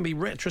players can be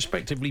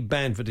retrospectively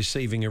banned for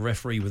deceiving a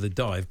referee with a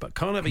dive, but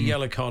can't have a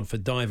yellow card for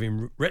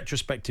diving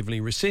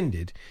retrospectively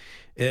rescinded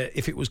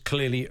if it was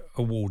clearly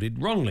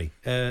awarded wrongly.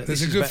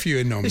 There's a good few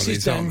anomalies. This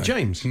is Dan aren't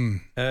James.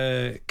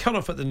 Cut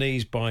off at the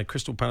knees by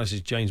Crystal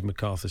Palace's James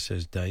MacArthur,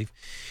 says Dave.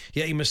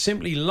 Yet he must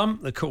simply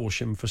lump the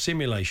caution for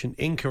simulation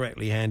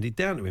incorrectly handed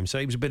down to him. So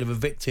he was a bit of a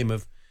victim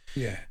of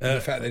the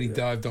fact that he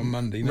dived on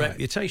Monday night.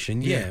 Reputation,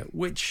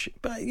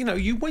 but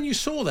when you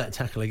saw that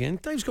tackle again,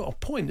 Dave's got a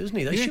point, doesn't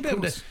he? They should be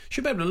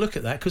able to look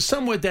at that, because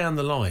somewhere down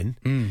the line,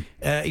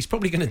 he's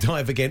probably going to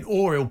dive again,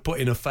 or he'll put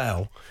in a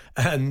foul,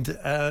 and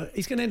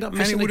he's going to end up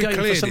missing the game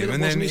for something that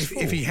wasn't his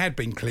fault. If he had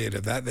been cleared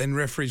of that, then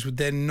referees would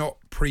then not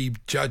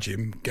prejudge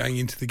him going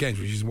into the games,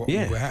 which is what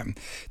would happen.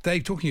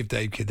 Dave, talking of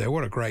Dave Kidd, though,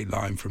 what a great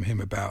line from him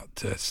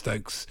about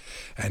Stokes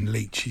and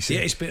Leach. He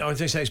said,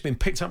 it's been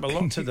picked up a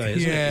lot today,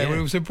 isn't it? Yeah, well,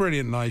 it was a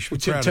brilliant line. We'll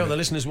tell the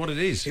listeners what it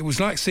is. It was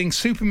like seeing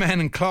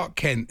Superman and Clark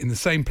Kent in the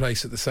same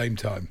place at the same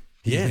time.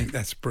 Yeah, I think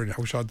that's brilliant.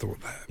 I wish I'd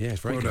thought that. Yeah, it's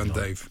very well good done,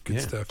 line. Dave.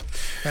 Good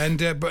stuff. And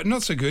but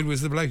not so good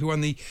was the bloke who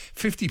won the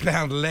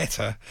 £50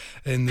 letter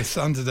in the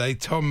Sun today,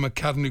 Tom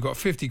McCudden, who got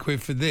 50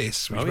 quid for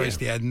this, which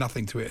basically had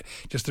nothing to it,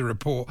 just a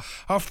report.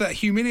 After that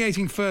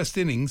humiliating first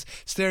innings,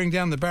 staring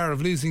down the barrel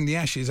of losing the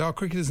Ashes, our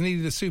cricketers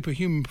needed a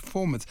superhuman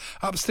performance.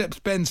 Up steps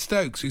Ben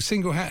Stokes, who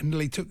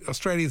single-handedly took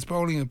Australia's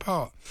bowling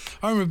apart.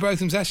 I remember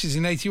Botham's Ashes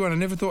in '81. I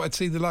never thought I'd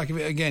see the like of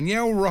it again. Yeah,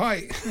 all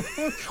right.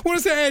 What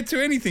does that add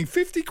to anything?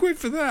 50 quid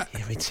for that?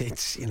 Yeah,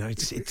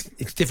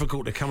 it's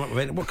difficult to come up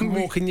with it. What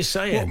more can you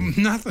say?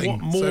 Nothing. What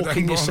more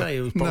can you say?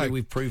 It was probably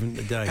we've proven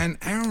today. And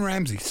Aaron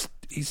Ramsey,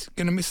 he's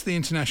going to miss the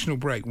international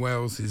break.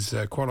 Wales is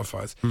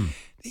qualifies.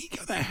 He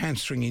got that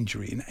hamstring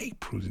injury in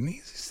April, didn't he?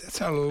 That's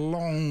a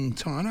long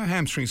time. I know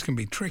hamstrings can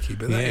be tricky,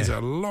 but that is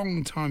a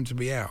long time to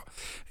be out.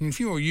 And if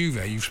you're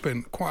Juve, you've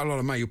spent quite a lot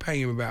of money. You're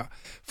paying him about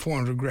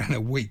 400 grand a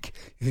week.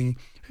 You think,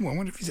 well, I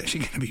wonder if he's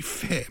actually going to be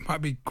fit. It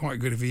might be quite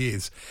good if he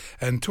is.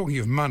 And talking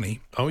of money,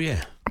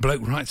 a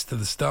bloke writes to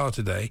the Star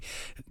today,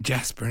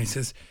 Jasper, and he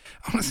says,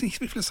 honestly, these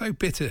people are so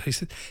bitter. He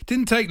said,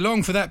 didn't take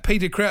long for that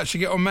Peter Crouch to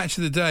get on Match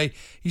of the Day.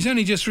 He's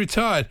only just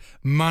retired.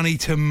 Money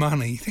to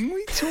money. You think, what are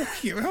you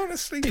talking about?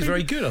 Honestly, he's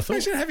very good, I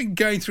thought. Imagine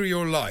going through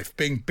your life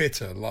being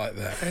bitter like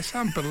that. It's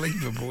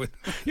unbelievable.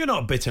 You're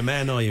not a bitter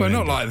man, are you? Well,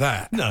 not like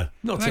that. No,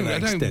 not to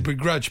that extent. I don't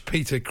begrudge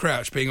Peter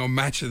Crouch being on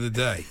Match of the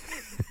Day.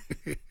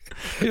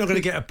 You're not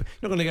going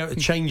to go to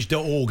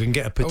change.org and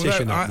get a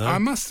petition up, no? I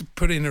must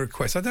put in a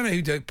request. I don't know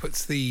who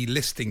puts the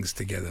listings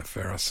together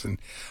for us, and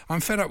I'm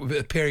fed up with it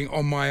appearing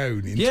on my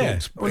own in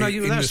talks. Well,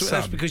 no,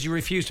 that's because you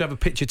refused to have a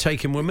picture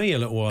taken with me a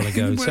little while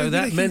ago. So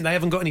that meant they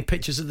haven't got any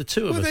pictures of the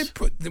two of us.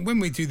 When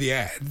we do the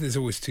ad, there's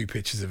always two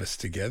pictures of us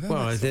together.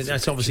 Well,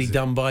 that's obviously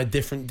done by a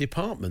different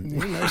department.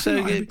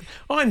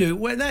 I knew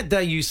when that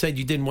day you said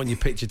you didn't want your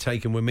picture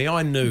taken with me.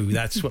 I knew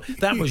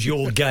that was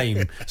your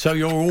game. So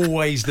you're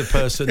always the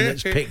person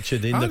that's pictured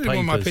in the papers. I didn't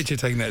want my picture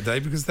taken that day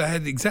because they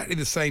had exactly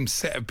the same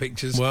set of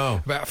pictures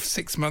about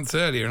 6 months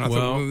earlier, and I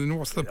thought, well,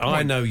 what's the point?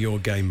 I know your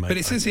game, mate. But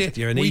it says here,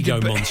 you're an ego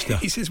monster.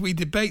 He says we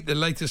debate the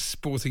latest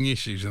sporting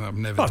issues, and I've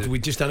never.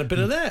 We've just done a bit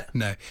of that.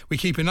 No, we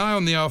keep an eye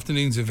on the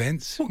afternoon's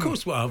events. Well, of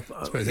course,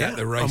 I suppose at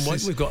the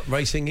races. We've got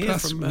racing here.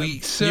 Plus, from we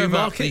serve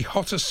up the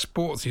hottest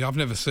sports. I've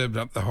never served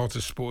up the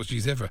hottest sports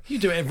news ever. You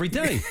do it every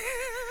day.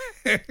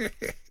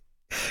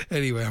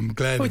 Anyway, I'm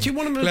glad. But you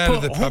want them to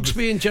put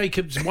Hawksby and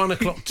Jacobs 1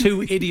 o'clock,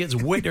 two idiots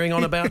whittering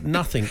on about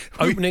nothing,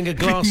 opening a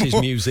glasses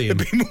museum.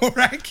 It'd be more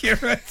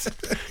accurate.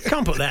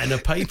 Can't put that in a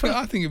paper.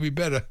 I think it'd be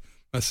better.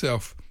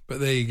 myself. But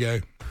there you go.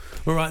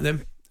 All right,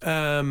 then.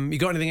 You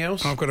got anything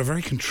else? I've got a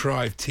very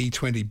contrived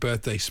T20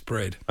 birthday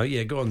spread. Oh,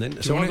 yeah, go on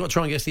then. So I've got to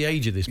try and guess the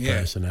age of this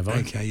person, have I?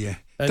 Okay, yeah.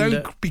 And,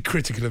 don't be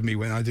critical of me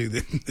when I do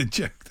the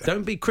joke.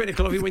 Don't be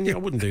critical of you when I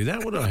wouldn't do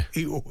that, would I?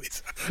 You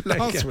always.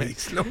 Last week,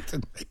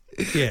 slaughtered me.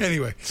 Yeah.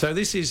 Anyway. So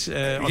this is,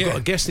 I've got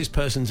to guess this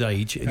person's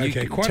age. And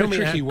Okay, quite tell a me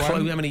tricky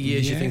one. how many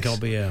years you think I'll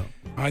be out.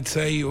 I'd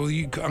say,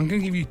 I'm going to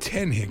give you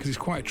 10 here because it's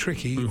quite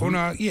tricky. Mm-hmm. Oh,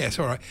 no, yes,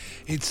 all right.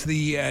 It's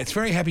it's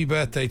very happy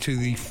birthday to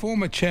the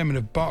former chairman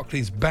of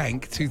Barclays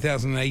Bank,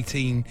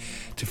 2018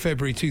 to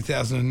February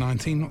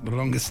 2019, not the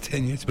longest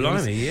tenure, to be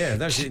honest. Blimey, yeah.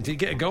 Did you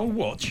get a gold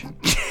watch?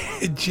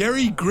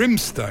 Jerry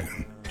Grimstone.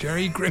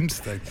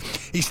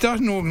 He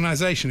started an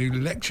organisation who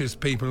lectures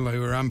people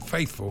who are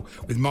unfaithful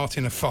with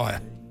Martin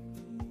Afire.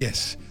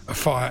 Yes,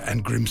 Afire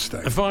and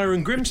Grimstone. Afire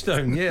and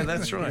Grimstone, yeah,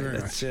 that's right. You're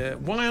That's,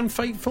 why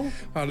unfaithful?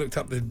 I looked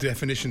up the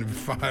definition of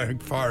fire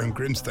and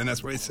Grimstone,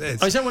 that's what it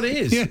says. Oh, is that what it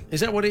is? Yeah. Is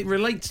that what it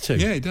relates to?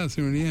 Yeah, it does,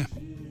 really, yeah.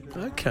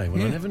 Okay,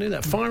 well, I never knew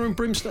that. Fire and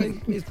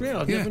Brimstone? I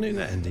never knew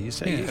that, Andy. You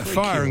say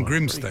Fire and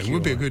Grimstone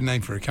would be a good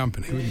name for a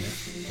company, wouldn't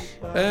it?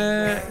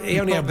 He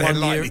only had They're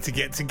 1 likely year. to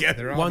get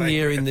together, aren't One they?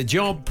 year in the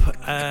job.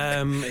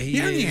 He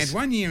only had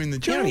 1 year in the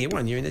job. He only had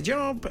 1 year in the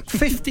job.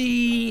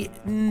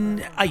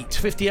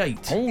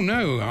 58. Oh,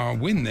 no, our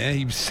win there.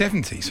 He was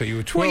 70, so you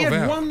were 12 Well, he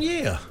had out. 1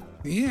 year.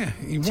 Yeah,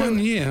 he So- 1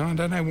 year. I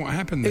don't know what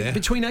happened there.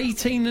 Between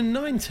 18 and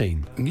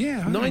 19. Yeah,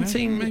 I don't know.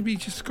 19 Maybe he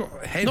just got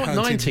headhunted. Not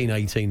 19,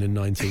 18 and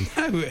 19.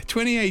 No,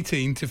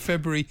 2018 to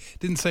February.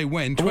 Didn't say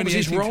when. What was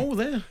his 2018 role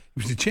there? He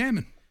was the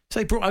chairman.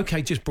 So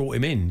they just brought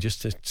him in,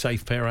 just a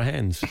safe pair of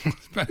hands. I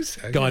suppose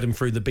so. Guide him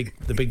through the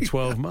big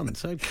 12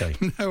 months. Okay.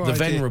 No the idea.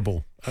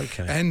 Venerable.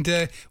 Okay.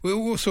 And we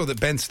all saw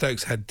that Ben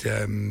Stokes had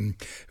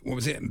what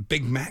was it,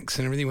 Big Macs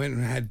and everything.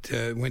 Went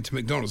to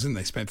McDonald's, didn't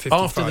they? Spent 55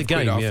 after the quid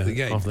game, after the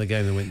game. After the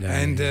game, they went down.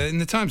 And in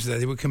the Times today,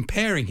 they were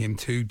comparing him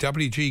to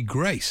W.G.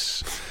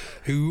 Grace,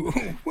 who,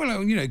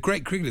 well,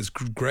 great cricketers.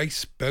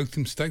 Grace,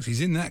 Botham, Stokes.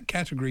 He's in that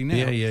category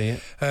now. Yeah.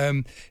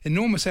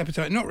 Enormous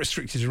appetite, not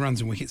restricted to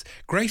runs and wickets.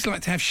 Grace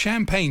liked to have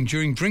champagne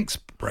during drinks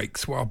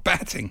breaks while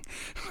batting.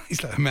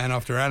 He's like a man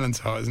after Alan's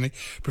heart, isn't he?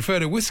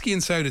 Preferred a whiskey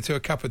and soda to a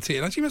cup of tea.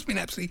 And he must have been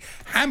absolutely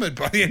hammered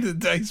by the end of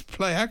the day's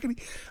play. How can he?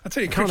 I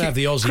tell you,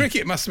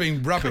 cricket must have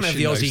been rubbish. Can't have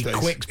the in those Aussie days.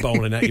 quicks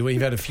bowling at you when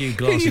you've had a few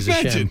Can you glasses of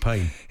imagine?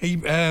 champagne.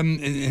 He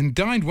and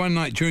dined one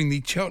night during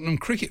the Cheltenham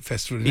Cricket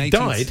Festival. He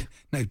died?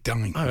 No,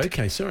 dined. Oh,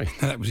 okay, sorry.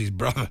 No, that was his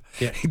brother.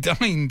 Yeah. He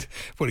dined.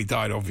 Well, he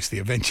died obviously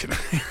eventually.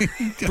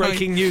 He died-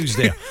 Breaking news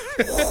there.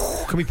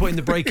 Can we put in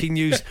the breaking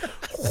news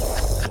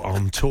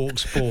on Talk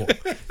Sport?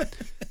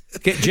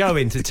 Get Joe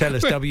in to tell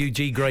us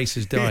W.G. Grace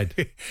has died.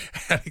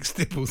 Alex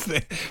Dibble's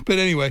there. But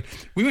anyway,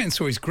 we went and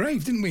saw his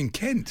grave, didn't we, in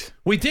Kent?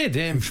 We did,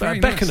 in very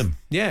Beckenham. nice.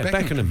 Yeah,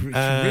 Beckenham. It's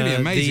a really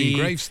amazing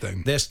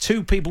gravestone. There's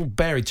two people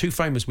buried, two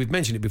famous, we've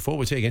mentioned it before,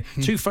 we'll tell you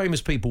again, two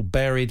famous people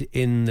buried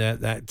in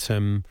that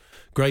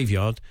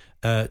graveyard.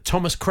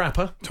 Thomas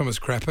Crapper. Thomas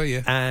Crapper,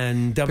 yeah.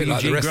 And A bit W.G.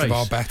 like the rest Grace. of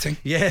our batting.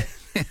 Yeah,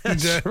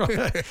 that's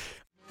right.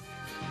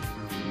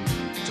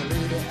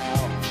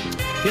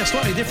 Yeah,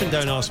 slightly different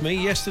Don't Ask Me.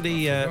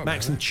 Yesterday,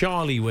 Max and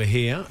Charlie were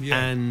here,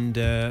 and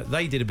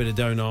they did a bit of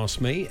Don't Ask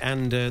Me,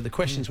 and the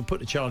questions were put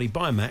to Charlie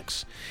by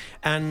Max,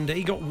 and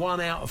he got 1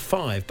 out of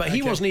 5, but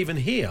he wasn't even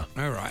here.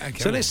 All right, okay.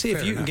 So let's see if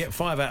fair you can enough. get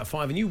 5 out of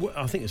 5, and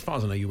I think as far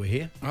as I know, you were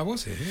here. I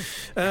was here,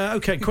 yeah.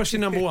 Okay, question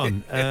number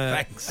 1.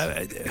 Thanks.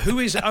 Who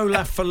is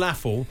Olaf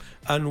Falafel,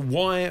 and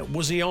why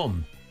was he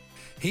on?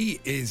 He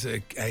is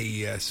a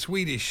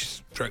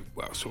Swedish,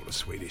 sort of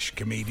Swedish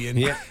comedian.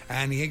 Yeah.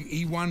 And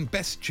he won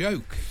Best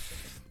Joke.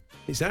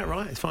 Is that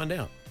right? Let's find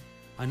out.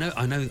 I know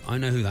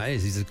who that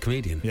is. He's a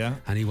comedian. Yeah.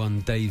 And he won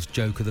Dave's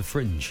Joke of the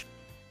Fringe.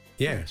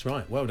 Yeah, that's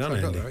right. Well done, I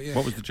got Andy. that right, yeah.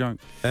 What was the joke?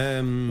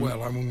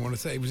 Well, I wouldn't want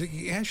to say. It was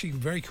actually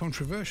very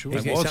controversial. It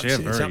wasn't was,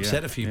 It's yeah,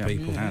 upset a few yeah,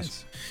 people. it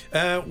has.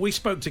 We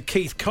spoke to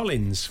Keith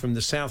Collins from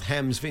the South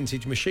Hams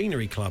Vintage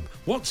Machinery Club.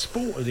 What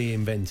sport had he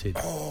invented?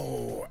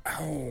 Oh,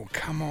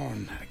 come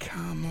on.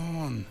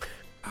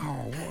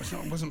 Oh,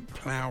 it wasn't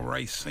plough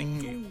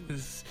racing. It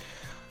was.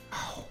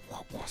 Oh,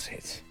 what was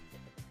it?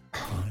 I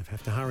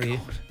have to hurry.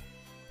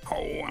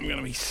 Oh, I'm going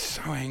to be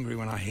so angry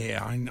when I hear.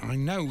 I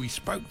know we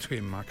spoke to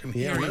him. I can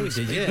hear Yeah, I know him.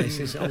 he did. Yeah,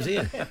 I was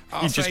here.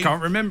 I'll You just say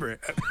can't remember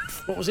it.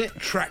 What was it?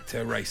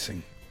 Tractor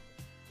racing.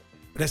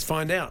 Let's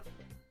find out.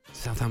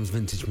 Southam's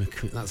Vintage,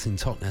 that's in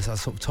Totnes.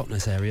 That's sort of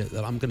Totnes area.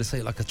 I'm going to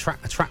say like a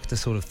tractor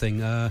sort of thing.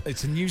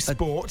 It's a new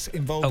sport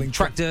involving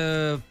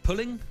tractor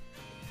pulling?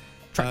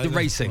 Tractor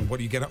racing. What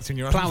do you get up to in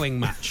your Ploughing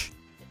match.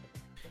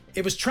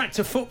 It was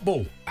tractor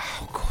football. Oh,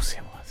 of course it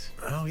was.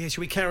 Oh, yeah.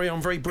 Shall we carry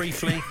on very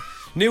briefly?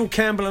 Neil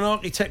Campbell, an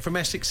architect from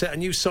Essex, set a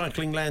new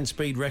cycling land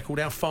speed record.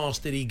 How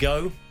fast did he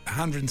go?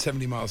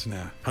 170 miles an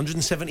hour.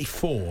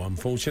 174,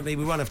 unfortunately.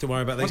 We won't have to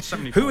worry about this.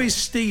 174. Who is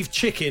Steve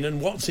Chicken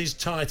and what's his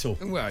title?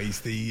 Well,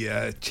 he's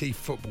the chief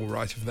football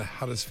writer of the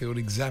Huddersfield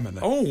Examiner.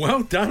 Oh,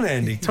 well done,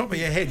 Andy. Top of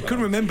your head.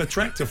 Couldn't remember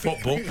tractor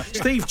football.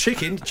 Steve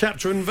Chicken,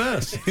 chapter and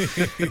verse.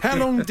 How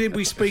long did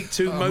we speak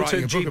to I'm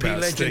writing a book MotoGP about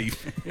legend?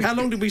 Steve. How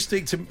long did we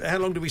speak to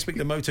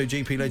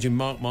MotoGP legend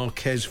Marc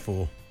Marquez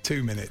for?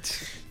 2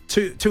 minutes.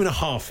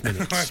 2.5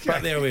 minutes. Okay.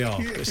 But there we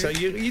are. So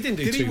you didn't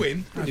do Did two. he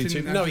win? You did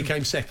two. No, he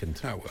came second.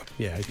 Oh, well.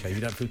 Yeah, okay.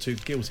 You don't feel too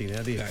guilty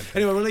now, do you? No.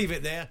 Anyway, we'll leave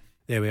it there.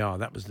 There we are.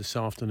 That was this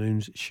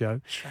afternoon's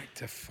show.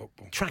 Tractor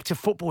football. Tractor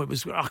football. It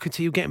was. I could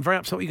see you getting very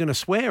upset. You were going to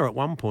swear at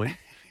one point.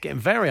 Getting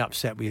very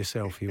upset with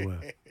yourself, you were.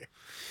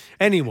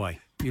 Anyway,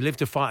 you live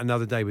to fight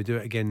another day. We'll do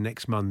it again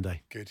next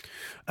Monday. Good.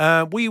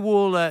 We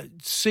will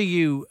see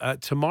you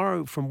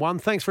tomorrow from 1.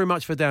 Thanks very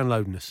much for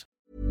downloading us.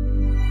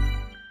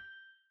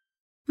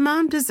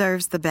 Mom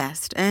deserves the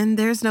best, and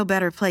there's no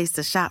better place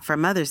to shop for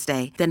Mother's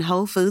Day than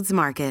Whole Foods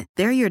Market.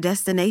 They're your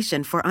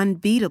destination for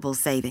unbeatable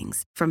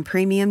savings, from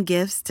premium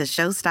gifts to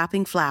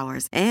show-stopping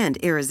flowers and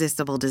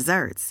irresistible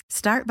desserts.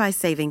 Start by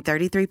saving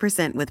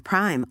 33% with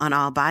Prime on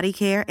all body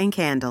care and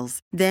candles.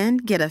 Then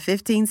get a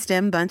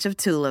 15-stem bunch of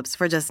tulips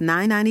for just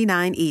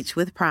 $9.99 each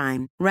with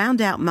Prime.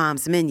 Round out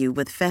Mom's menu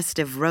with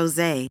festive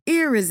rosé,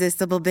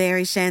 irresistible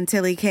berry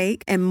chantilly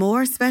cake, and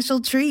more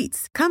special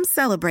treats. Come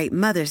celebrate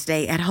Mother's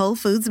Day at Whole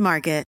Foods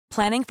Market.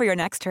 Planning for your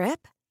next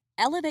trip?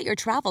 Elevate your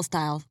travel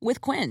style with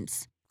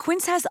Quince.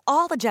 Quince has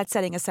all the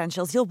jet-setting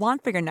essentials you'll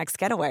want for your next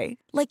getaway,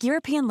 like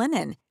European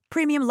linen,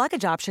 premium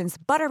luggage options,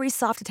 buttery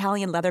soft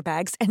Italian leather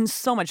bags, and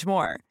so much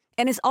more.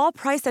 And is all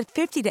priced at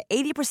 50 to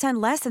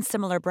 80% less than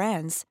similar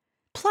brands.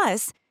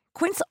 Plus,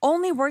 Quince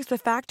only works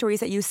with factories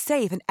that use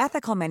safe and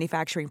ethical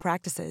manufacturing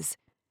practices.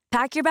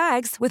 Pack your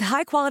bags with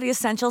high-quality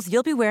essentials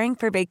you'll be wearing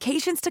for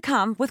vacations to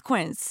come with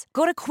Quince.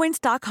 Go to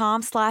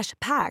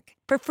quince.com/pack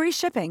for free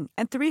shipping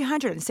and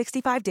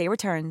 365-day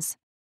returns.